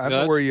 Okay, yeah, I know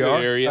That's where you a good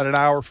are. area. About an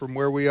hour from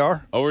where we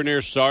are. Over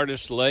near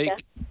Sardis Lake.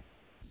 Yeah.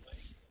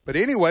 But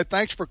anyway,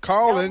 thanks for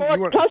calling. I'm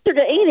closer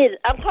to Enid.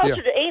 I'm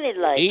closer to Enid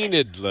Lake.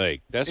 Enid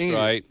Lake. That's Enid,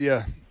 right.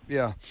 Yeah.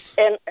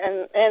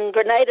 And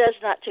Grenada's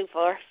not too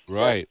far.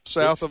 Right.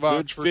 South of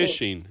good Oxford.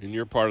 fishing in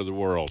your part of the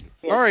world.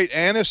 Yeah. All right,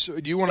 Annis,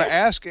 do you want to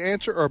ask,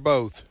 answer, or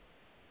both?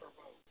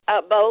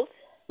 Both.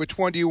 Which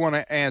one do you want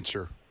to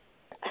answer?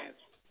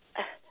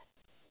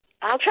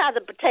 I'll try the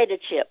potato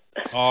chip.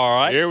 All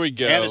right. Here we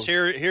go. Annis,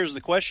 here's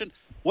the question.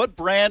 What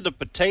brand of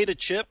potato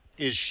chip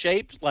is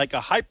shaped like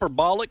a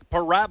hyperbolic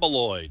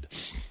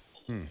paraboloid?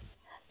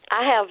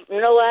 I have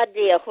no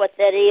idea what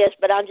that is,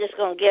 but I'm just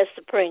going to guess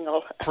the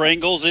Pringle.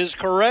 Pringles is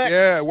correct.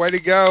 Yeah, way to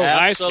go.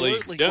 Nicely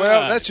Absolutely. done.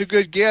 Well, that's a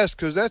good guess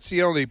because that's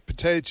the only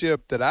potato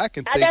chip that I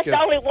can think That's of. the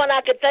only one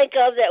I could think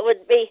of that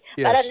would be,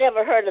 but Yes. I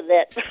never heard of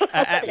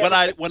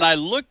that. When I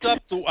looked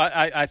up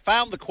I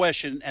found the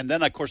question, and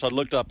then of course I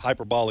looked up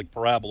hyperbolic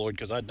paraboloid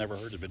because I'd never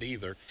heard of it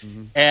either.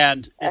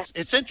 And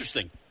it's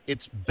interesting.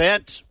 It's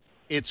bent.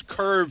 It's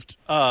curved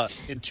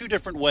in 2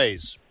 different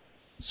ways.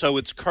 So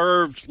it's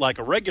curved like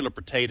a regular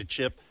potato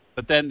chip,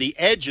 but then the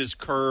edges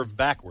curve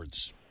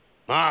backwards.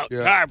 My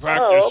Yeah.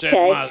 chiropractor said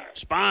okay. my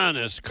spine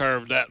is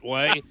curved that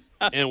way.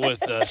 And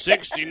with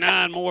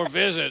 69 more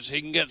visits,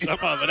 he can get some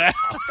of it out.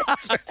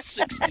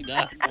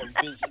 69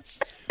 more visits.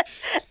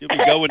 You'll be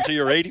going to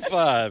your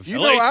 85. You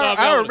know,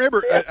 I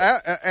remember,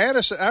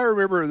 Annis, I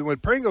remember when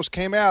Pringles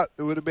came out,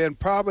 it would have been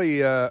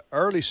probably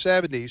early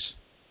 70s.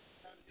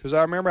 Because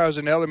I remember I was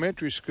in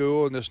elementary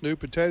school and this new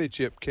potato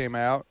chip came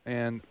out,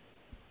 and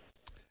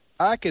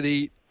I could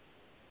eat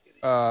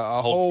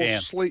a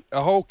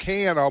whole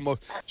can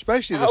almost,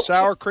 especially the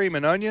sour cream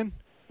and onion.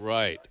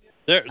 Right.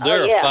 They're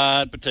a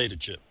fine potato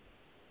chip.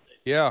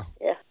 Yeah.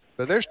 Yeah.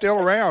 But they're still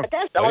around. But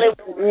that's the only.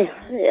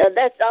 Yeah,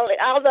 that's the only.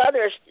 All the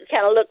others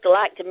kind of looked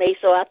alike to me,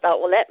 so I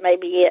thought, well, that may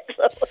be it.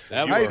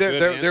 Hey,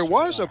 there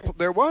was a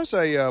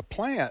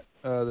plant,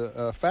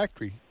 a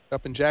factory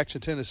up in Jackson,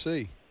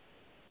 Tennessee.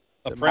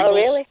 Pringles? Oh,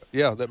 really?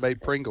 Yeah, that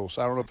made Pringles.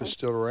 I don't know if it's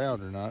still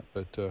around or not,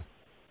 but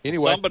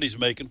anyway, somebody's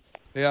making.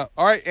 Yeah.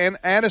 All right, and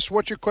Annis,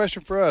 what's your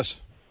question for us?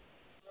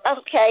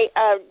 Okay.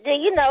 Do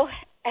you know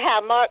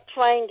how Mark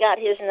Twain got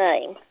his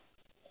name?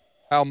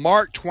 How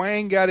Mark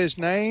Twain got his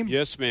name?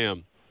 Yes,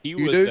 ma'am.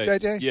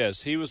 JJ?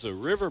 Yes, he was a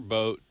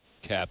riverboat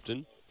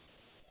captain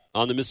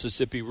on the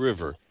Mississippi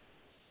River,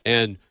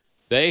 and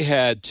they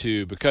had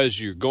to, because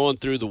you're going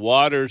through the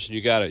waters and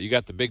you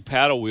got the big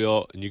paddle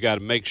wheel and you got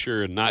to make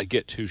sure and not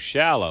get too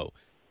shallow,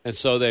 and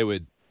so they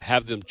would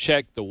have them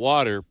check the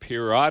water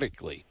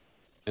periodically,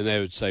 and they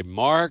would say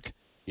Mark,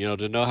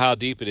 to know how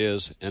deep it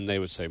is, and they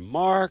would say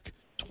Mark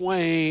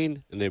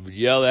Twain, and they would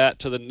yell that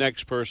to the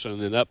next person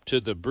and then up to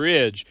the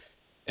bridge,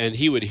 and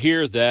he would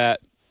hear that.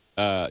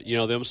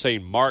 Them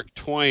saying Mark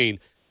Twain,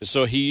 and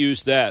so he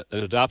used that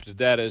and adopted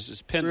that as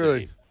his pen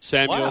name,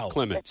 Samuel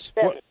Clemens.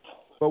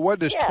 But what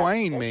does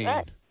Twain mean?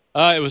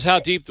 It was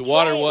how deep the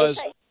water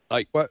was.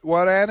 Like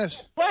what,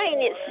 Annis? Twain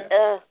is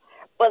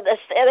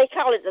they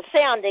call it the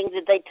sounding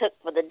that they took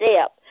for the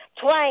depth.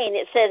 Twain,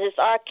 it says it's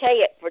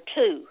archaic for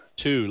two.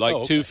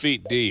 2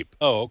 feet deep.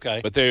 Oh,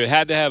 okay. But they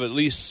had to have at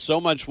least so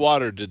much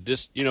water to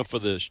for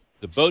the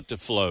boat to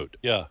float.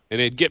 Yeah. And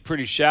it'd get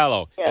pretty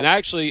shallow. Yeah. And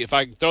actually, if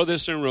I can throw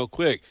this in real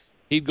quick,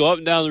 he'd go up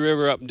and down the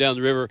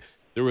river.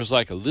 There was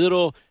like a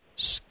little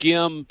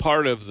skim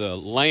part of the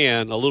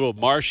land, a little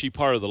marshy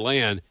part of the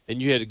land,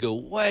 and you had to go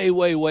way,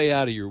 way, way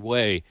out of your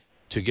way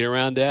to get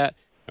around that.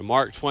 And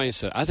Mark Twain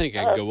said, I think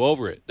I can go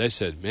over it. They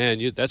said, man,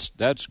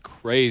 that's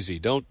crazy.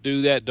 Don't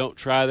do that. Don't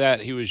try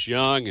that. He was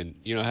young and,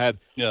 had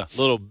a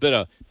little bit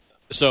of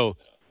 – so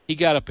he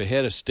got up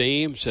ahead of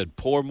steam, said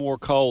pour more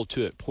coal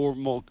to it, pour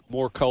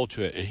more coal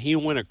to it, and he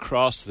went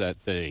across that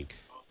thing.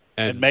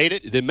 And made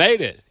it? They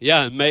made it.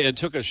 Yeah, and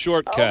took a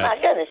shortcut. Oh, my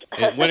goodness.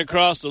 And went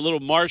across the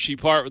little marshy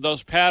part with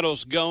those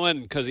paddles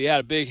going because he had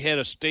a big head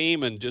of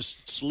steam and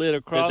just slid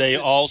across. Did they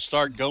all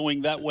start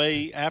going that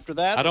way after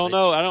that? I don't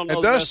know. And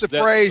that's the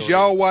phrase, story.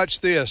 Y'all watch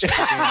this.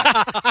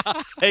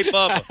 Hey,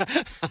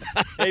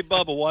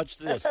 Bubba, watch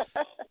this.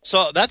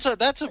 So that's a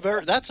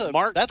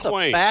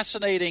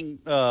fascinating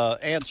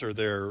answer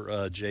there,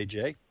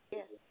 JJ.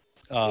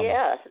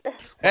 Yeah.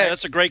 Hey,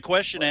 that's a great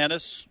question,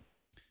 Annis.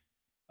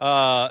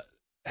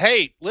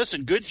 Hey,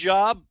 listen, good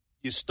job.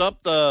 You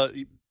stumped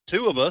the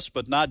two of us,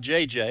 but not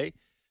JJ.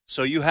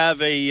 So you have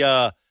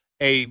a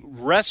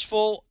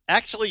restful.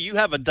 Actually, you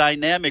have a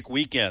dynamic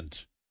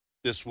weekend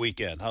this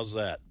weekend. How's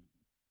that?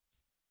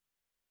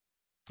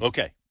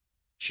 Okay,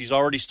 she's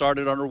already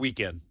started on her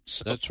weekend.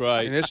 So. That's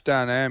right, and it's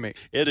dynamic.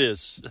 It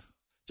is.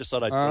 Just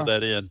thought I'd throw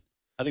that in.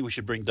 I think we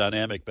should bring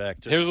dynamic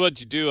back too. Here's what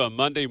you do on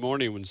Monday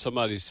morning when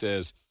somebody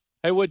says,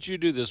 "Hey, what'd you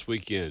do this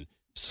weekend?"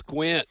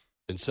 Squint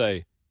and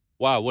say,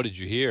 "Wow, what did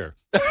you hear?"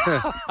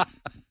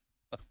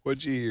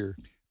 What'd you hear?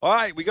 All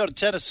right, we go to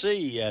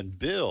Tennessee, and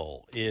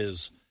Bill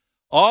is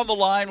on the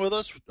line with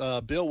us.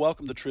 Bill,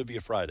 welcome to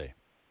Trivia Friday.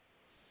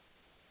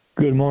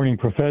 Good morning,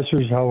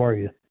 professors. How are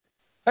you?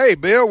 Hey,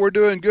 Bill, we're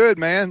doing good,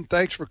 man.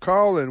 Thanks for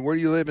calling. Where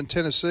do you live in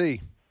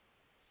Tennessee?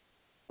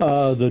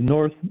 The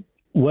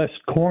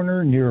northwest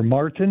corner near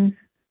Martin.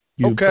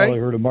 You've probably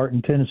heard of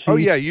Martin, Tennessee. Oh,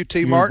 yeah, UT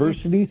Martin.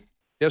 University.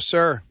 Yes,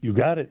 sir. You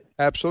got it.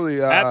 Absolutely.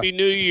 Happy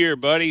New Year,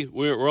 buddy.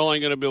 We're only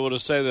going to be able to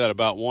say that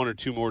about 1 or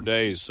 2 more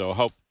days, so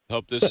hope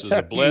this is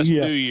a blessed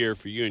New Year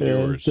for you and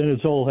yours. Then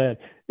it's old hat.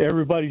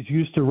 Everybody's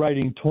used to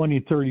writing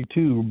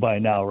 2032 by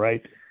now,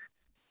 right?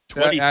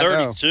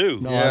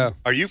 2032? Yeah.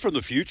 Are you from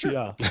the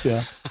future?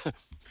 Yeah.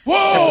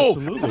 Whoa,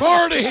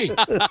 Marty!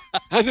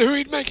 I knew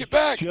he'd make it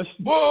back.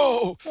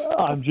 Whoa!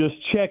 I'm just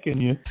checking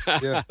you.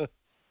 Yeah.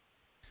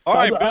 All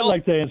right, Bill. I'd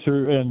like to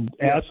answer and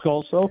ask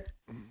also.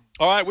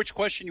 All right, which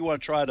question you want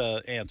to try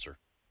to answer?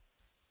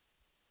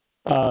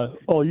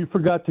 You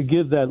forgot to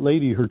give that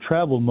lady her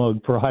travel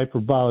mug for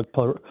hyperbolic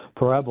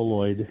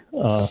paraboloid.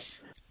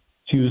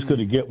 She was going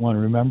to get one,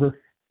 remember?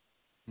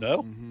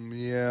 No?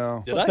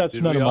 Yeah. That's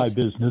none of my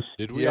business.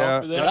 Did we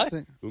offer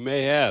that? We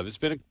may have. It's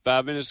been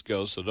 5 minutes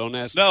ago, so don't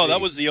ask me. No,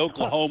 that was the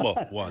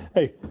Oklahoma one.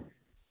 Hey,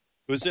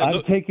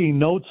 I'm taking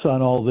notes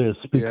on all this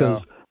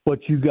because what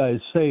you guys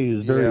say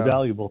is very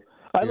valuable.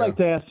 I'd like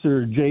to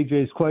answer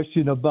JJ's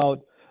question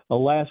about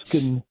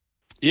Alaskan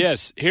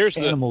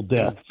animal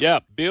death. Yeah,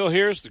 Bill,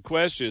 here's the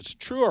question. It's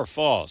true or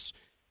false?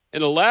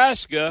 In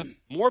Alaska,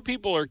 more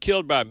people are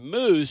killed by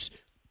moose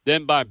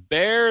than by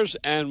bears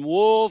and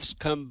wolves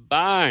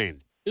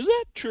combined. Is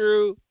that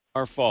true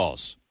or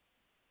false?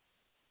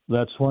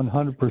 That's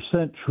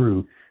 100%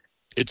 true.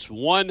 It's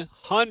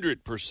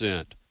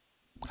 100%.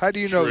 How do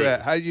you know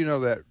that? How do you know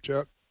that,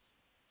 Chuck?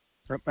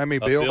 I mean,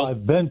 Bill?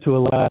 I've been to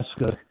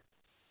Alaska.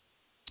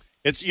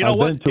 It's I've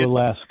been to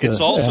Alaska. It's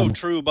also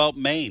true about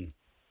Maine.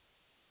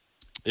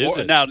 Is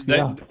it? Now,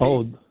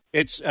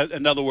 it's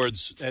in other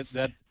words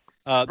that.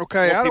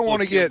 Okay, I don't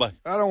want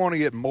to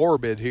get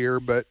morbid here,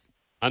 but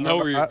I know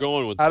where you're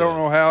going with. I don't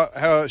know how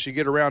else you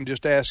get around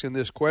just asking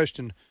this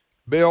question,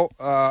 Bill.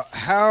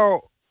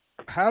 How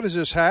does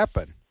this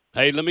happen?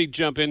 Hey, let me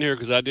jump in here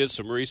because I did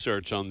some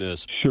research on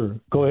this. Sure,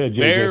 go ahead, JJ.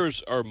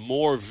 Bears are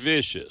more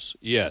vicious.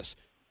 Yes,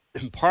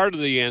 and part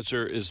of the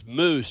answer is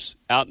moose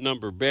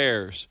outnumber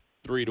bears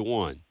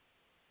 3-1,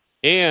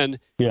 and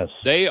yes,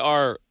 they're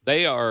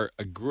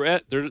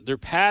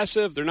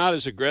passive. They're not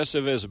as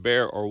aggressive as a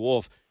bear or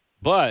wolf,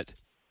 but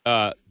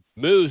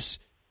moose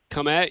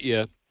come at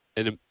you,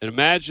 and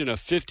imagine a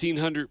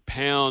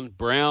 1,500-pound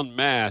brown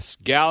mass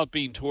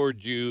galloping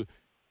toward you.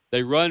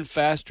 They run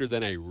faster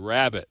than a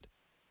rabbit.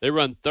 They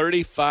run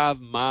 35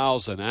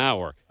 miles an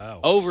hour,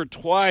 over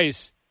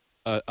twice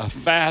a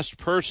fast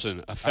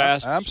person, a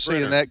fast I'm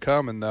sprinter. seeing that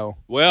coming, though.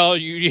 Well,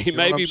 you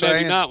maybe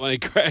not when they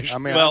crash. I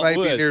mean, I may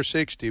be near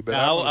 60, but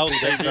I'll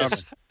say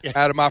this.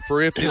 Out of my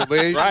peripheral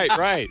vision.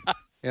 Right.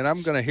 And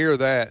I'm going to hear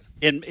that.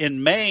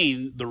 In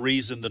Maine, the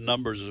reason the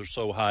numbers are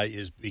so high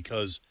is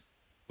because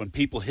when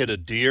people hit a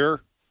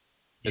deer,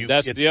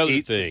 that's the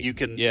other thing.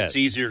 It's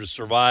easier to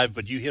survive,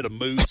 but you hit a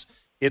moose,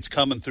 it's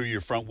coming through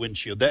your front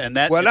windshield. And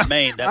that in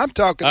Maine, I'm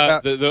talking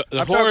about the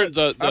I'm horn.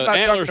 not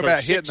talking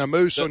about hitting a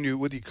moose on you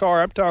with your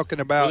car. I'm talking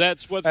about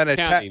that's what's an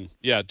counting. attack.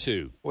 Yeah,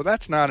 too. Well,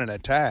 that's not an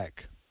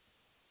attack.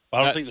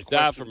 I don't think the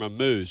question died from a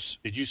moose.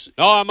 Did you?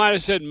 I might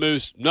have said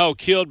moose. No,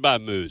 killed by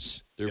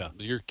moose.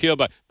 You're killed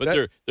by,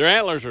 but their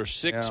antlers are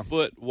 6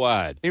 foot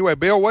wide. Anyway,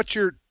 Bill, what's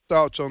your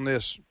thoughts on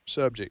this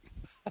subject?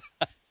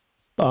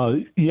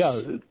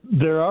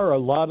 There are a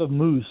lot of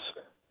moose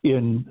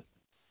in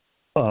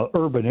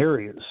urban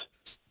areas,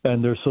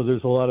 and there's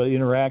a lot of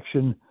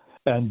interaction.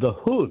 And the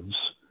hooves,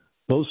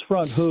 those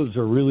front hooves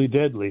are really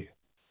deadly.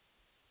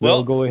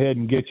 They'll go ahead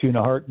and get you in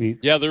a heartbeat.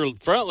 Yeah, their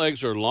front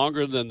legs are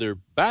longer than their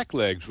back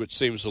legs, which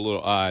seems a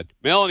little odd.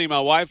 Melanie, my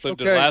wife,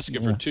 lived in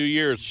Alaska for 2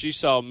 years. She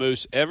saw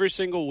moose every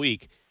single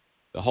week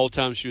the whole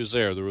time she was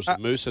there. There was a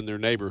moose in their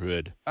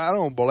neighborhood. I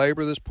don't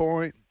belabor this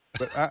point,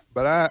 but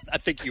I I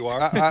think you are.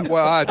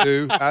 I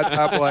do.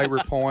 I belabor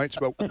points,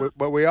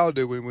 but we all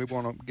do when we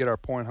want to get our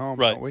point home,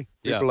 don't we?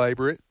 We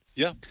belabor it.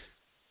 Yeah.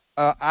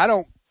 I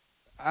don't.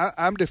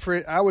 I'm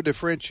different. I would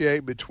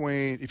differentiate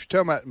between if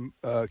you're talking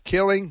about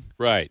killing,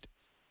 right?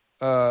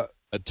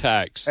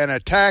 Attacks. An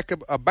attack,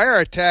 a bear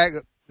attack,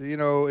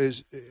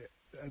 is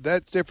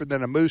that's different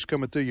than a moose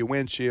coming through your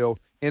windshield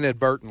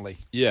inadvertently.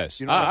 Yes,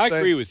 you know I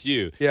agree with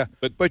you. Yeah,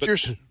 but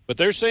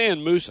they're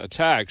saying moose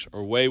attacks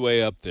are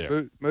way up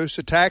there. Moose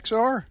attacks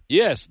are?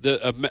 Yes,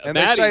 and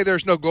they say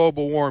there's no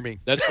global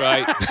warming. That's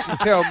right. You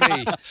tell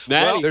me,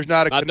 Maddie, there's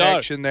not a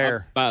connection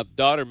there. My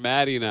daughter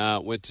Maddie and I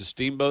went to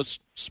Steamboat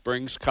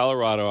Springs,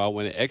 Colorado. I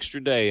went an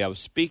extra day. I was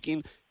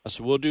speaking. I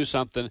said we'll do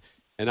something.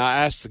 And I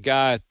asked the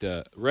guy at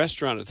the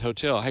restaurant at the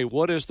hotel, hey,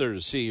 what is there to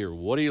see here?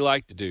 What do you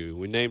like to do?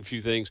 We named a few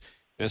things.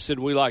 And I said,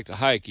 we like to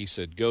hike. He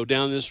said, go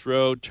down this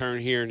road, turn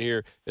here and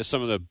here. It's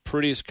some of the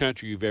prettiest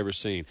country you've ever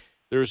seen.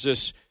 There's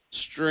this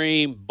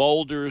stream,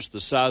 boulders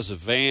the size of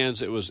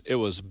vans. It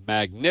was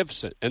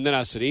magnificent. And then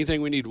I said,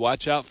 anything we need to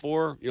watch out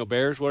for?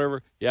 Bears,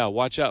 whatever? Yeah,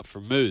 watch out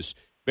for moose.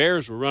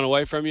 Bears will run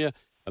away from you.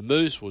 A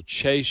moose will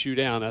chase you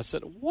down. I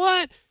said,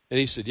 what? And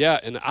he said, yeah.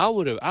 And I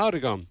would have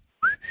gone,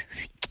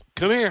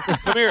 Come here.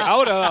 I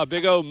would have a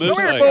big old moose.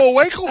 Come here,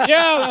 Bullwinkle.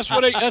 Yeah, that's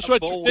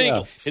what you think.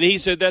 Yeah. And he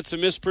said that's a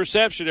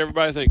misperception.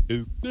 Everybody think,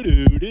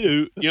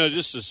 doo.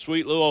 Just a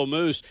sweet little old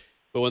moose.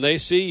 But when they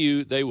see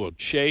you, they will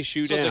chase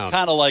you down. So they're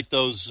kind of like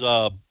those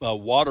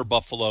water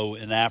buffalo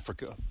in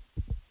Africa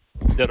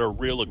that are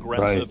real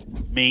aggressive,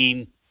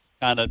 mean,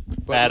 kind of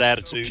bad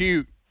attitude. So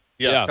cute.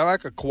 Yeah. Kind of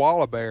like a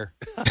koala bear.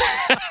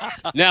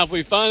 Now, if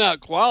we find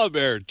out koala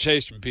bear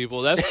chasing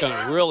people, that's going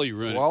to really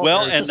ruin it.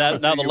 Well, and now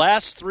the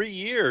last 3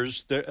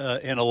 years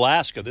in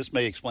Alaska, this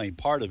may explain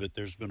part of it,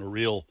 there's been a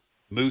real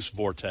moose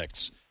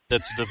vortex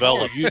that's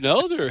developed.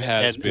 There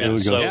has been.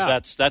 And so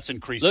that's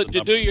increased.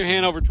 Do your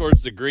hand over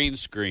towards the green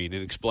screen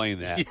and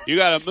explain that. Yes. You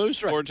got a moose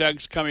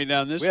vortex coming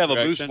down this direction. We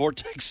have a moose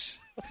vortex.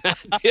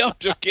 Tim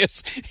took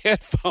his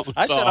headphones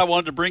I said I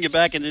wanted to bring it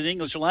back into the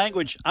English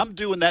language. I'm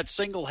doing that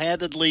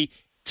single-handedly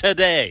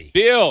today.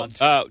 Bill,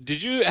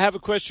 did you have a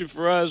question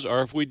for us,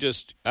 or if we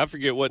I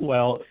forget what?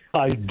 Well,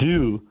 I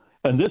do,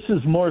 and this is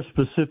more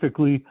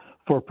specifically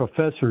for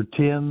Professor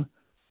Tim,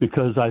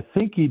 because I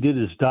think he did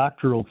his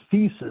doctoral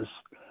thesis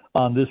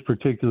on this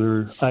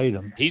particular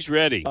item. He's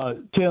ready.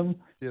 Tim?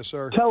 Yes,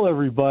 sir. Tell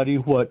everybody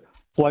what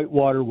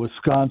Whitewater,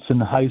 Wisconsin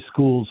High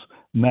School's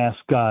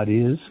mascot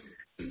is.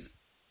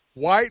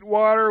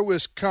 Whitewater,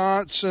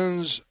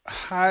 Wisconsin's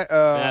high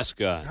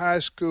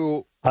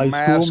school high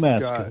school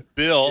mascot.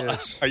 Bill,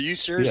 Yes. are you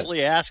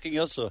seriously asking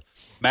us a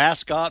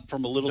mascot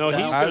from a little No,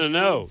 town? he's going to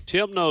know.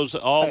 Tim knows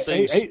all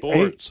things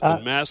sports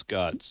and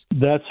mascots.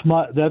 That's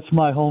my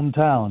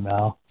hometown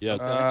now. Yeah,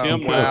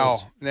 Tim wow.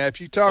 knows. Now, if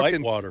you're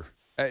talking Whitewater.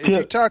 if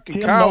you're talking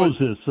Tim college,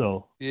 knows this,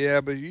 though.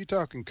 yeah, but if you're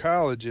talking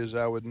colleges,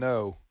 I would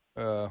know.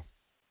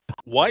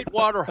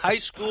 Whitewater High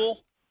School?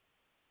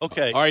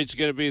 Okay. All right, it's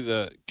going to be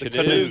the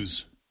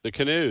Canoes. The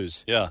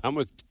Canoes. Yeah. I'm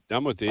with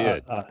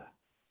Ed.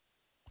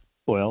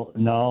 Well,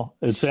 no,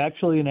 it's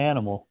actually an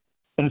animal,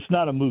 and it's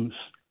not a moose.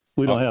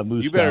 We don't have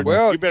moose. You better. down there.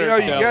 Well, you better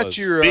you tell got us.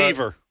 your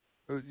Beaver.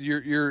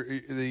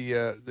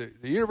 the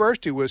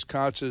University of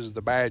Wisconsin is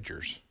the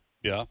Badgers.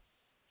 Yeah.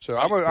 So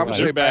I'm gonna Right.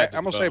 say They're back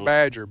I'm gonna to say bone.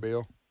 Badger,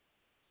 Bill.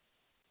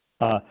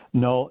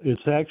 No,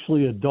 it's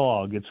actually a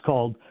dog. It's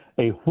called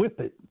a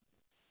whippet.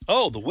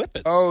 Oh, the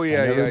Whippet. Oh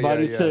yeah, And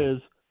everybody yeah. says,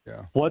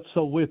 Yeah. "What's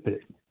a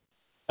whippet?"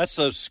 That's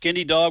the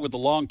skinny dog with the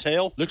long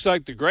tail. Looks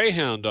like the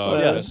Greyhound dog,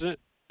 Yeah. doesn't it?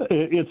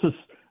 It's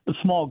a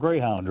small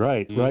greyhound,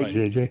 right? Right, Right.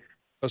 JJ.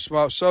 A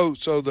small. So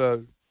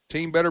the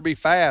team better be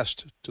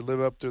fast to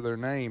live up to their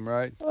name,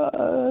 right?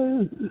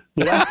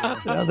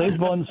 Yeah, they've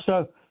won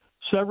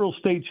several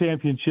state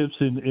championships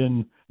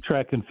in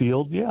track and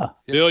field. Yeah.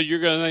 Bill, you're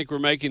going to think we're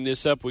making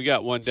this up. We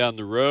got one down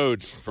the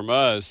road from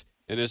us,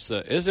 and it's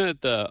isn't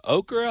it the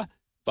Okra?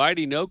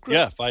 Fighting Okra?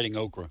 Yeah, Fighting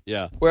Okra.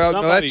 Yeah. Well,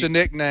 no, Somebody- that's a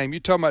nickname. You're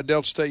talking about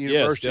Delta State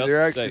University. Delta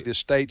They're actually State. the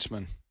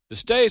Statesmen. The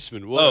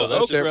Statesman. Well,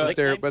 that's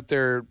Okra, But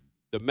their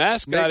the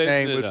mascot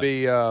nickname isn't it would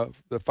be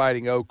the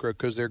Fighting Okra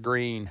because they're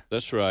green.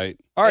 That's right.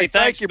 All right, Hey,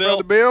 thanks, thank you,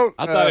 Bill. Brother Bill.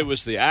 I thought it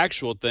was the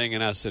actual thing,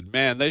 and I said,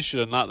 man, they should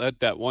have not let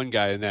that one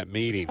guy in that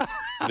meeting.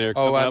 And they're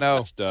Oh, coming I up know.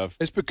 with stuff.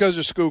 It's because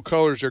the school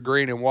colors are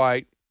green and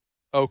white,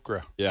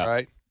 okra. Yeah.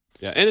 Right.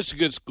 Yeah, and it's a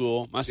good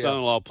school. My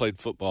son-in-law played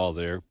football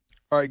there.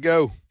 All right,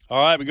 go.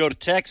 All right, we go to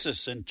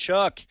Texas, and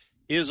Chuck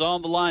is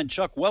on the line.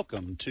 Chuck,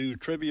 welcome to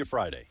Trivia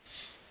Friday.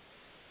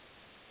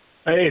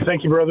 Hey,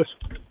 thank you, brothers.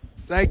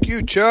 Thank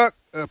you, Chuck.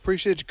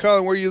 Appreciate you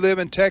calling. Where you live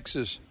in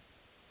Texas?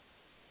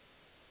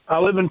 I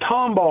live in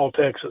Tomball,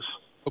 Texas.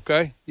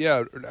 Okay.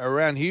 Yeah,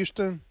 around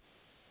Houston.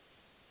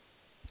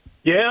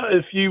 Yeah,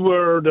 if you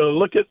were to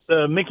look at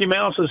Mickey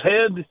Mouse's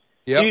head,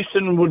 Yep.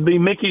 Houston would be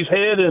Mickey's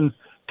head, and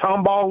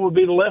Tomball would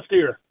be the left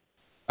ear.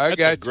 I That's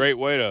got a great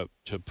way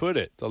to put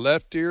it. the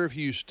left ear of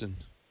Houston.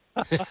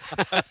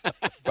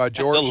 By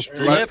George. The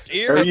left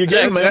ear There of you go,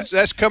 Texas. man.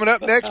 That's coming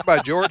up next by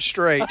George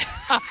Strait.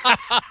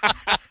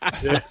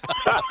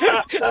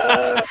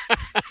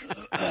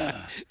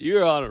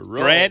 You're on a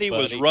roll, Granny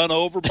buddy. was run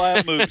over by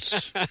a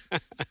moose.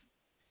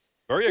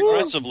 Very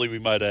aggressively, we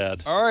might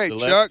add. All right, The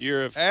Chuck. left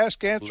ear of-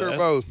 Ask, answer, or Left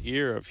both.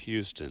 ear of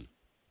Houston.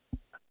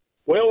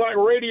 Well, like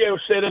radio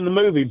said in the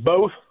movie,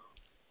 both.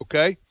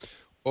 Okay.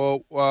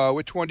 Well,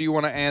 which one do you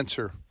want to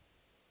answer?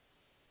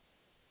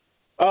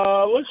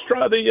 Let's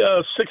try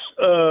the 6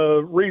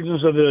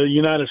 regions of the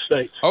United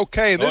States.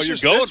 Okay, and Oh, this you're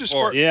is going this is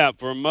for for it. Yeah,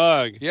 for a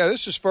mug. yeah,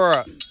 this is for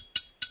a.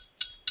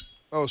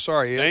 Oh,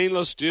 sorry. Ed.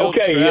 Stainless steel.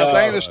 Okay, travel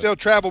Stainless mug. steel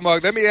travel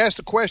mug. Let me ask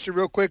the question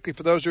real quickly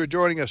for those who are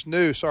joining us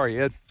new. Sorry,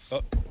 Ed.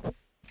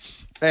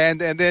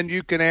 And then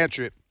you can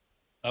answer it.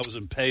 I was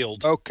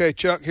impaled. Okay,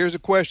 Chuck, here's a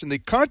question. The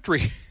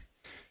country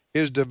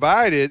is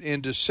divided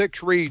into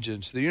 6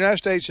 regions. The United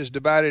States is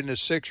divided into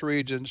 6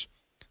 regions.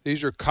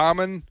 These are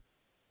common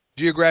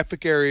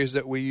geographic areas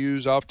that we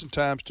use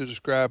oftentimes to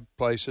describe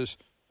places.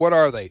 What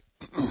are they?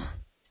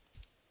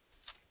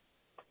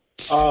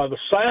 The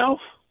South,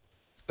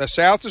 The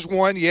South is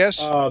one, yes.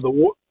 the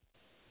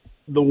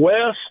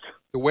West,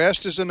 The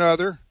West is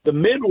another. the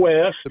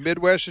Midwest, The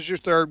Midwest is your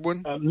third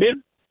one.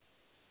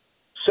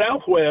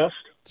 Southwest,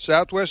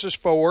 Southwest is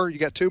 4. You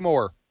got 2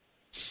 more.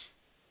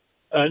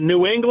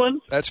 New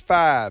England, That's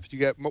 5. You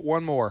got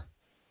one more.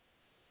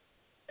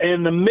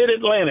 and the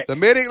Mid-Atlantic. The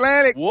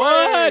Mid-Atlantic.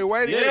 What? Hey,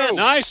 way to Yes. go.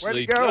 Nicely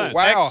way to go. done.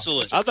 Wow.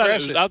 Excellent. I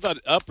Impressive. thought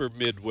Upper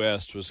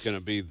Midwest was going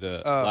to be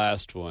the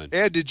last one.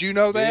 Ed, did you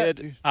know that?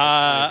 Mid-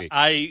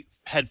 I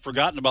had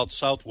forgotten about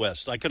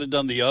Southwest. I could have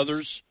done the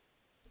others,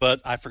 but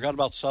I forgot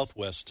about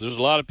Southwest. There's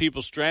a lot of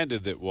people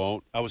stranded that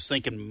won't. I was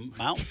thinking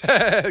Mountain.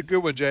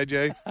 Good one,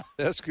 JJ.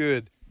 That's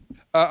good.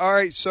 All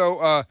right,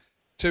 so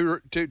to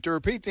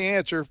repeat the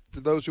answer, for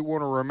those who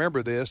want to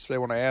remember this, they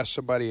want to ask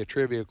somebody a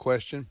trivia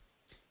question,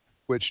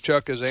 which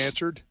Chuck has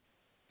answered.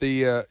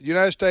 The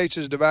United States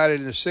is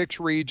divided into 6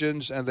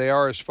 regions, and they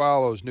are as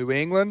follows: New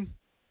England,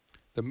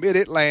 the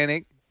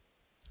Mid-Atlantic,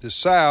 the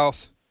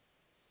South,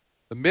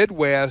 the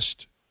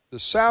Midwest, the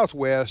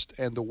Southwest,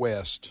 and the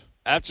West.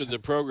 After the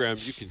program,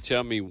 you can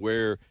tell me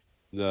where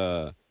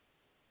the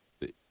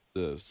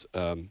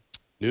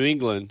New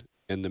England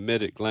and the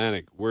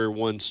Mid-Atlantic, where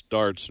one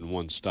starts and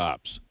one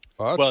stops.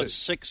 Well, it's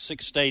six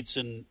states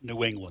in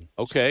New England.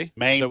 Okay.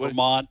 Maine, So what-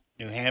 Vermont,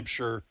 New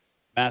Hampshire,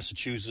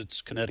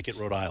 Massachusetts, Connecticut,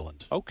 Rhode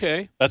Island.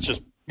 Okay. That's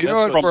just You know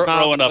what, from for-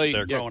 growing up Yeah,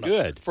 there. Growing up.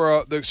 good.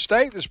 For the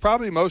state that's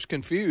probably most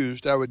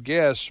confused, I would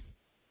guess,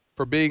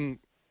 for being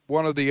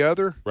one or the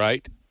other,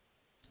 Right.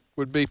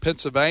 would be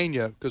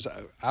Pennsylvania, because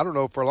I don't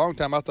know, for a long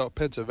time I thought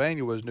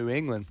Pennsylvania was New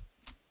England,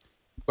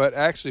 but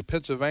actually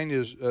Pennsylvania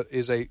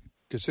is a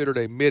considered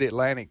a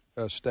mid-Atlantic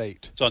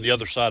state. It's on the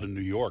other side of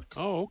New York.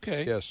 Oh,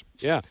 okay. Yes.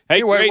 Yeah. Hey,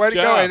 anyway, way to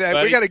job, go. And,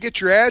 buddy. we got to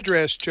get your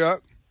address,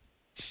 Chuck.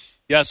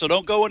 Yeah, so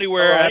don't go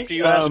anywhere after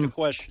you ask a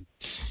question.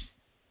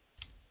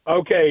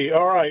 Okay,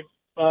 all right.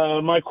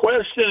 My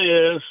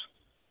question is,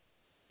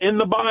 in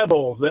the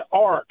Bible, the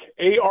Ark,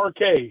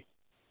 A-R-K,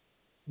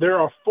 there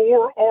are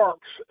 4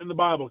 arks in the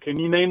Bible. Can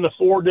you name the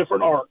 4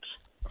 different arks?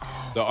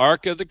 The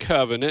Ark of the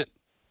Covenant,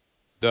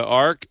 the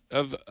Ark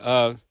of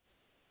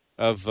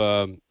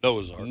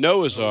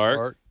Noah's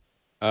Ark.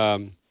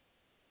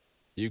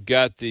 You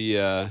got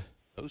the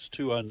those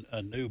 2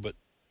 I knew, but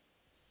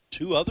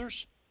 2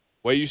 others?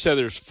 Well, you said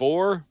there's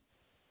 4?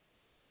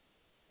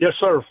 Yes,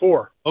 sir,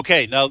 4.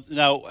 Okay, now,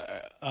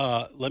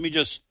 let me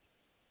just.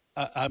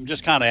 I'm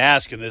just kind of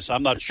asking this.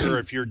 I'm not sure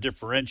if you're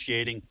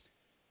differentiating.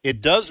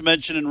 It does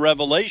mention in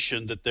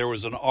Revelation that there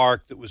was an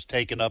ark that was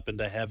taken up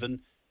into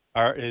heaven.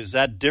 Is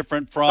that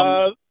different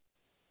from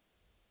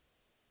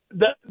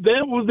that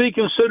would be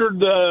considered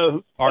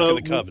the Ark of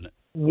the Covenant?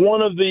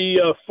 One of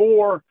the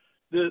 4.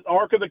 The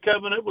Ark of the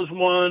Covenant was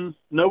one,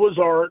 Noah's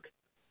Ark,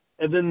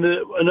 and then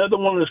another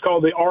one is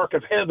called the Ark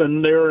of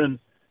Heaven there in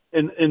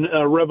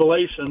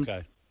Revelation.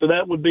 Okay. So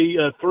that would be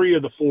 3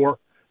 of the 4,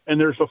 and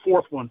there's a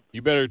 4th one.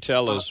 You better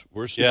tell us.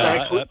 We're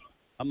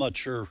I'm not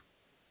sure.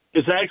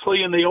 It's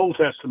actually in the Old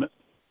Testament.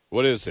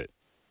 What is it?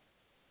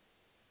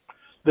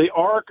 The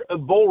Ark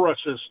of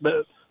Bulrushes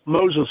that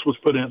Moses was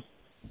put in.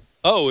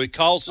 Oh, it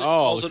calls it. Oh,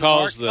 calls it it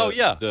calls an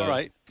ark? the. All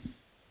right.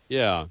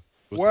 Yeah.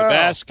 With Wow. the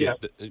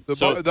basket.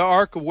 The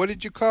Ark of, what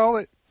did you call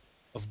it?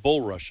 Of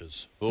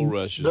bulrushes.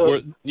 Bulrushes.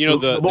 The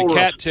bulrush.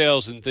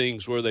 cattails and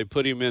things where they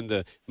put him in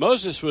the.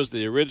 Moses was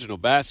the original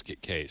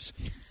basket case.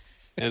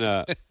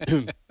 And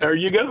there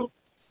you go.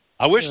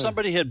 I wish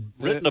somebody had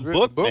written a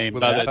book named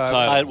with by that that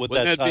title. with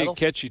Wouldn't that that be title. a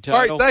catchy All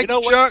title? right,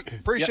 thank you, Chuck.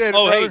 Appreciate it,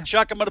 brother. Hey,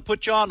 Chuck, I'm going to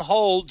put you on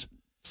hold.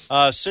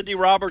 Cindy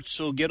Roberts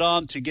will get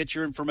on to get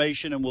your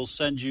information, and we'll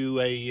send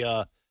you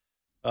a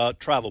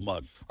travel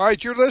mug. All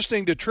right, you're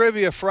listening to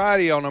Trivia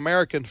Friday on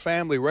American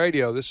Family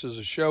Radio. This is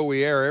a show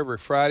we air every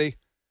Friday.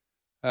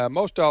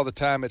 Most all the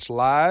time it's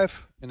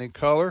live and in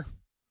color.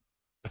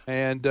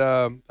 And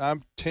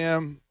I'm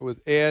Tim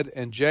with Ed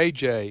and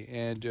JJ.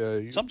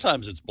 And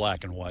sometimes it's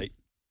black and white.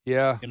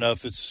 Yeah. You know,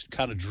 if it's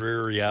kind of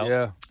dreary out.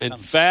 Yeah. And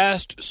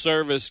fast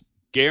service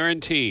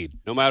guaranteed,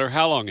 no matter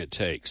how long it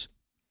takes.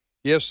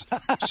 Yes.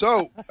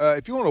 So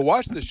if you want to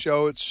watch the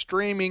show, it's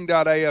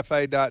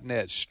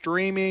streaming.afa.net.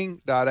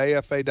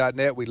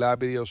 Streaming.afa.net. We live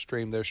video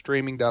stream there.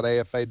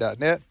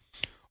 Streaming.afa.net.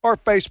 Or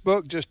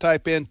Facebook, just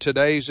type in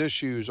Today's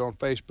Issues on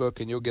Facebook,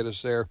 and you'll get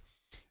us there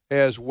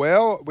as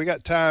well. We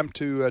got time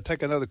to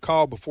take another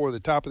call before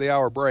the top of the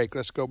hour break.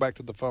 Let's go back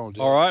to the phones.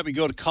 All right, we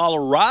go to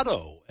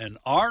Colorado, and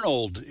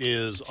Arnold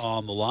is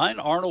on the line.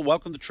 Arnold,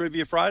 welcome to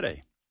Trivia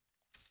Friday.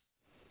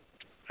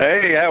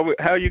 Hey,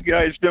 how you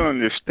guys doing,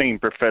 this team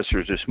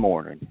professors, this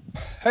morning?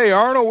 Hey,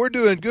 Arnold, we're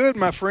doing good,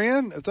 my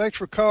friend. Thanks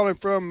for calling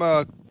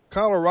from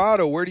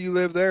Colorado. Where do you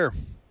live there?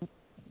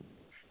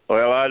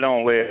 Well, I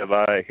don't live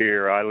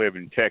here. I live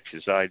in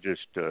Texas. I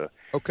just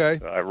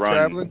I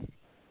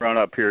run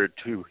up here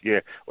too. Yeah.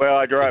 Well,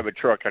 I drive a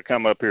truck. I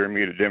come up here and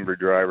meet a Denver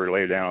driver,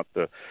 lay down at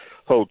the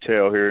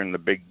hotel here in the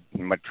big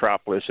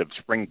metropolis of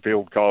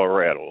Springfield,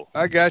 Colorado.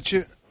 I got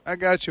you.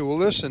 Well,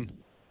 listen.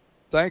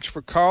 Thanks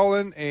for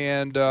calling,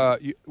 and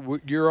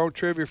you're on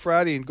Trivia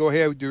Friday, and go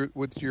ahead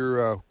with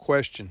your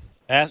question.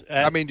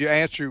 Your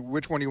answer.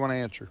 Which one do you want to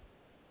answer?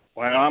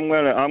 Well, I'm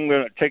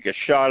gonna take a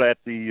shot at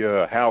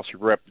the House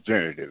of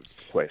Representatives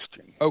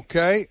question.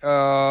 Okay,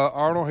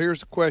 Arnold.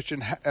 Here's the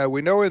question.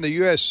 We know in the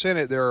U.S.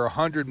 Senate there are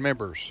 100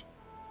 members.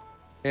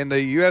 In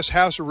the U.S.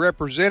 House of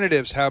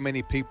Representatives, how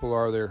many people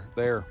are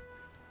there?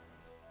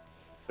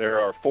 There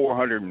are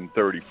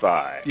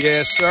 435.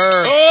 Yes, sir.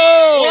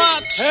 Oh,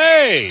 what?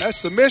 Hey!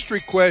 That's the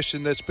mystery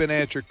question that's been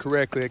answered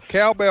correctly. A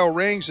cowbell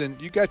rings, and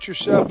you got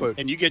yourself a...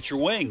 And you get your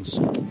wings.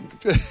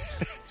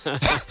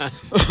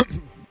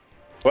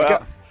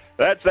 Well,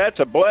 that's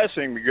a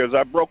blessing because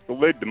I broke the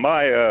lid to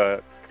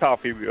my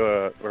coffee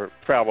or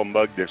travel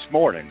mug this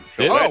morning.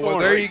 So well,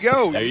 there you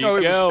go. There you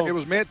go. It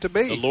was meant to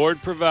be. The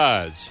Lord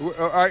provides.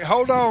 All right,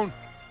 hold on.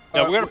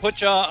 Now, we're going to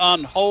put you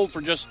on hold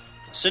for just...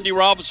 Cindy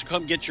Roberts will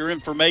come get your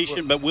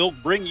information, but we'll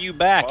bring you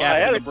back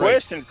after the break. I had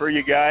a question for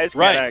you guys.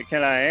 Right.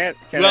 Can I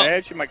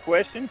ask you my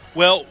question?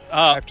 Well,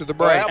 after the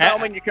break. How about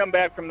when you come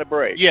back from the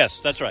break?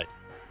 Yes, that's right.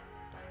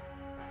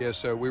 Yes,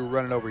 sir. We were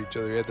running over each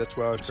other. That's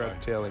what I was trying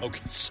to tell him.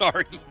 Okay,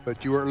 sorry.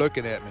 But you weren't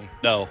looking at me.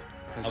 No.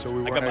 And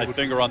so I got my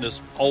finger on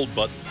this hold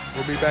button.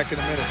 We'll be back in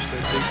a minute. Stay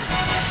tuned.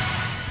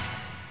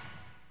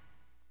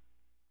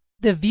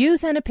 The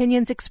views and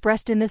opinions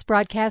expressed in this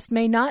broadcast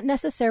may not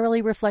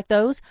necessarily reflect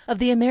those of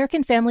the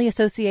American Family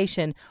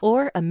Association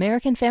or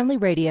American Family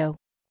Radio.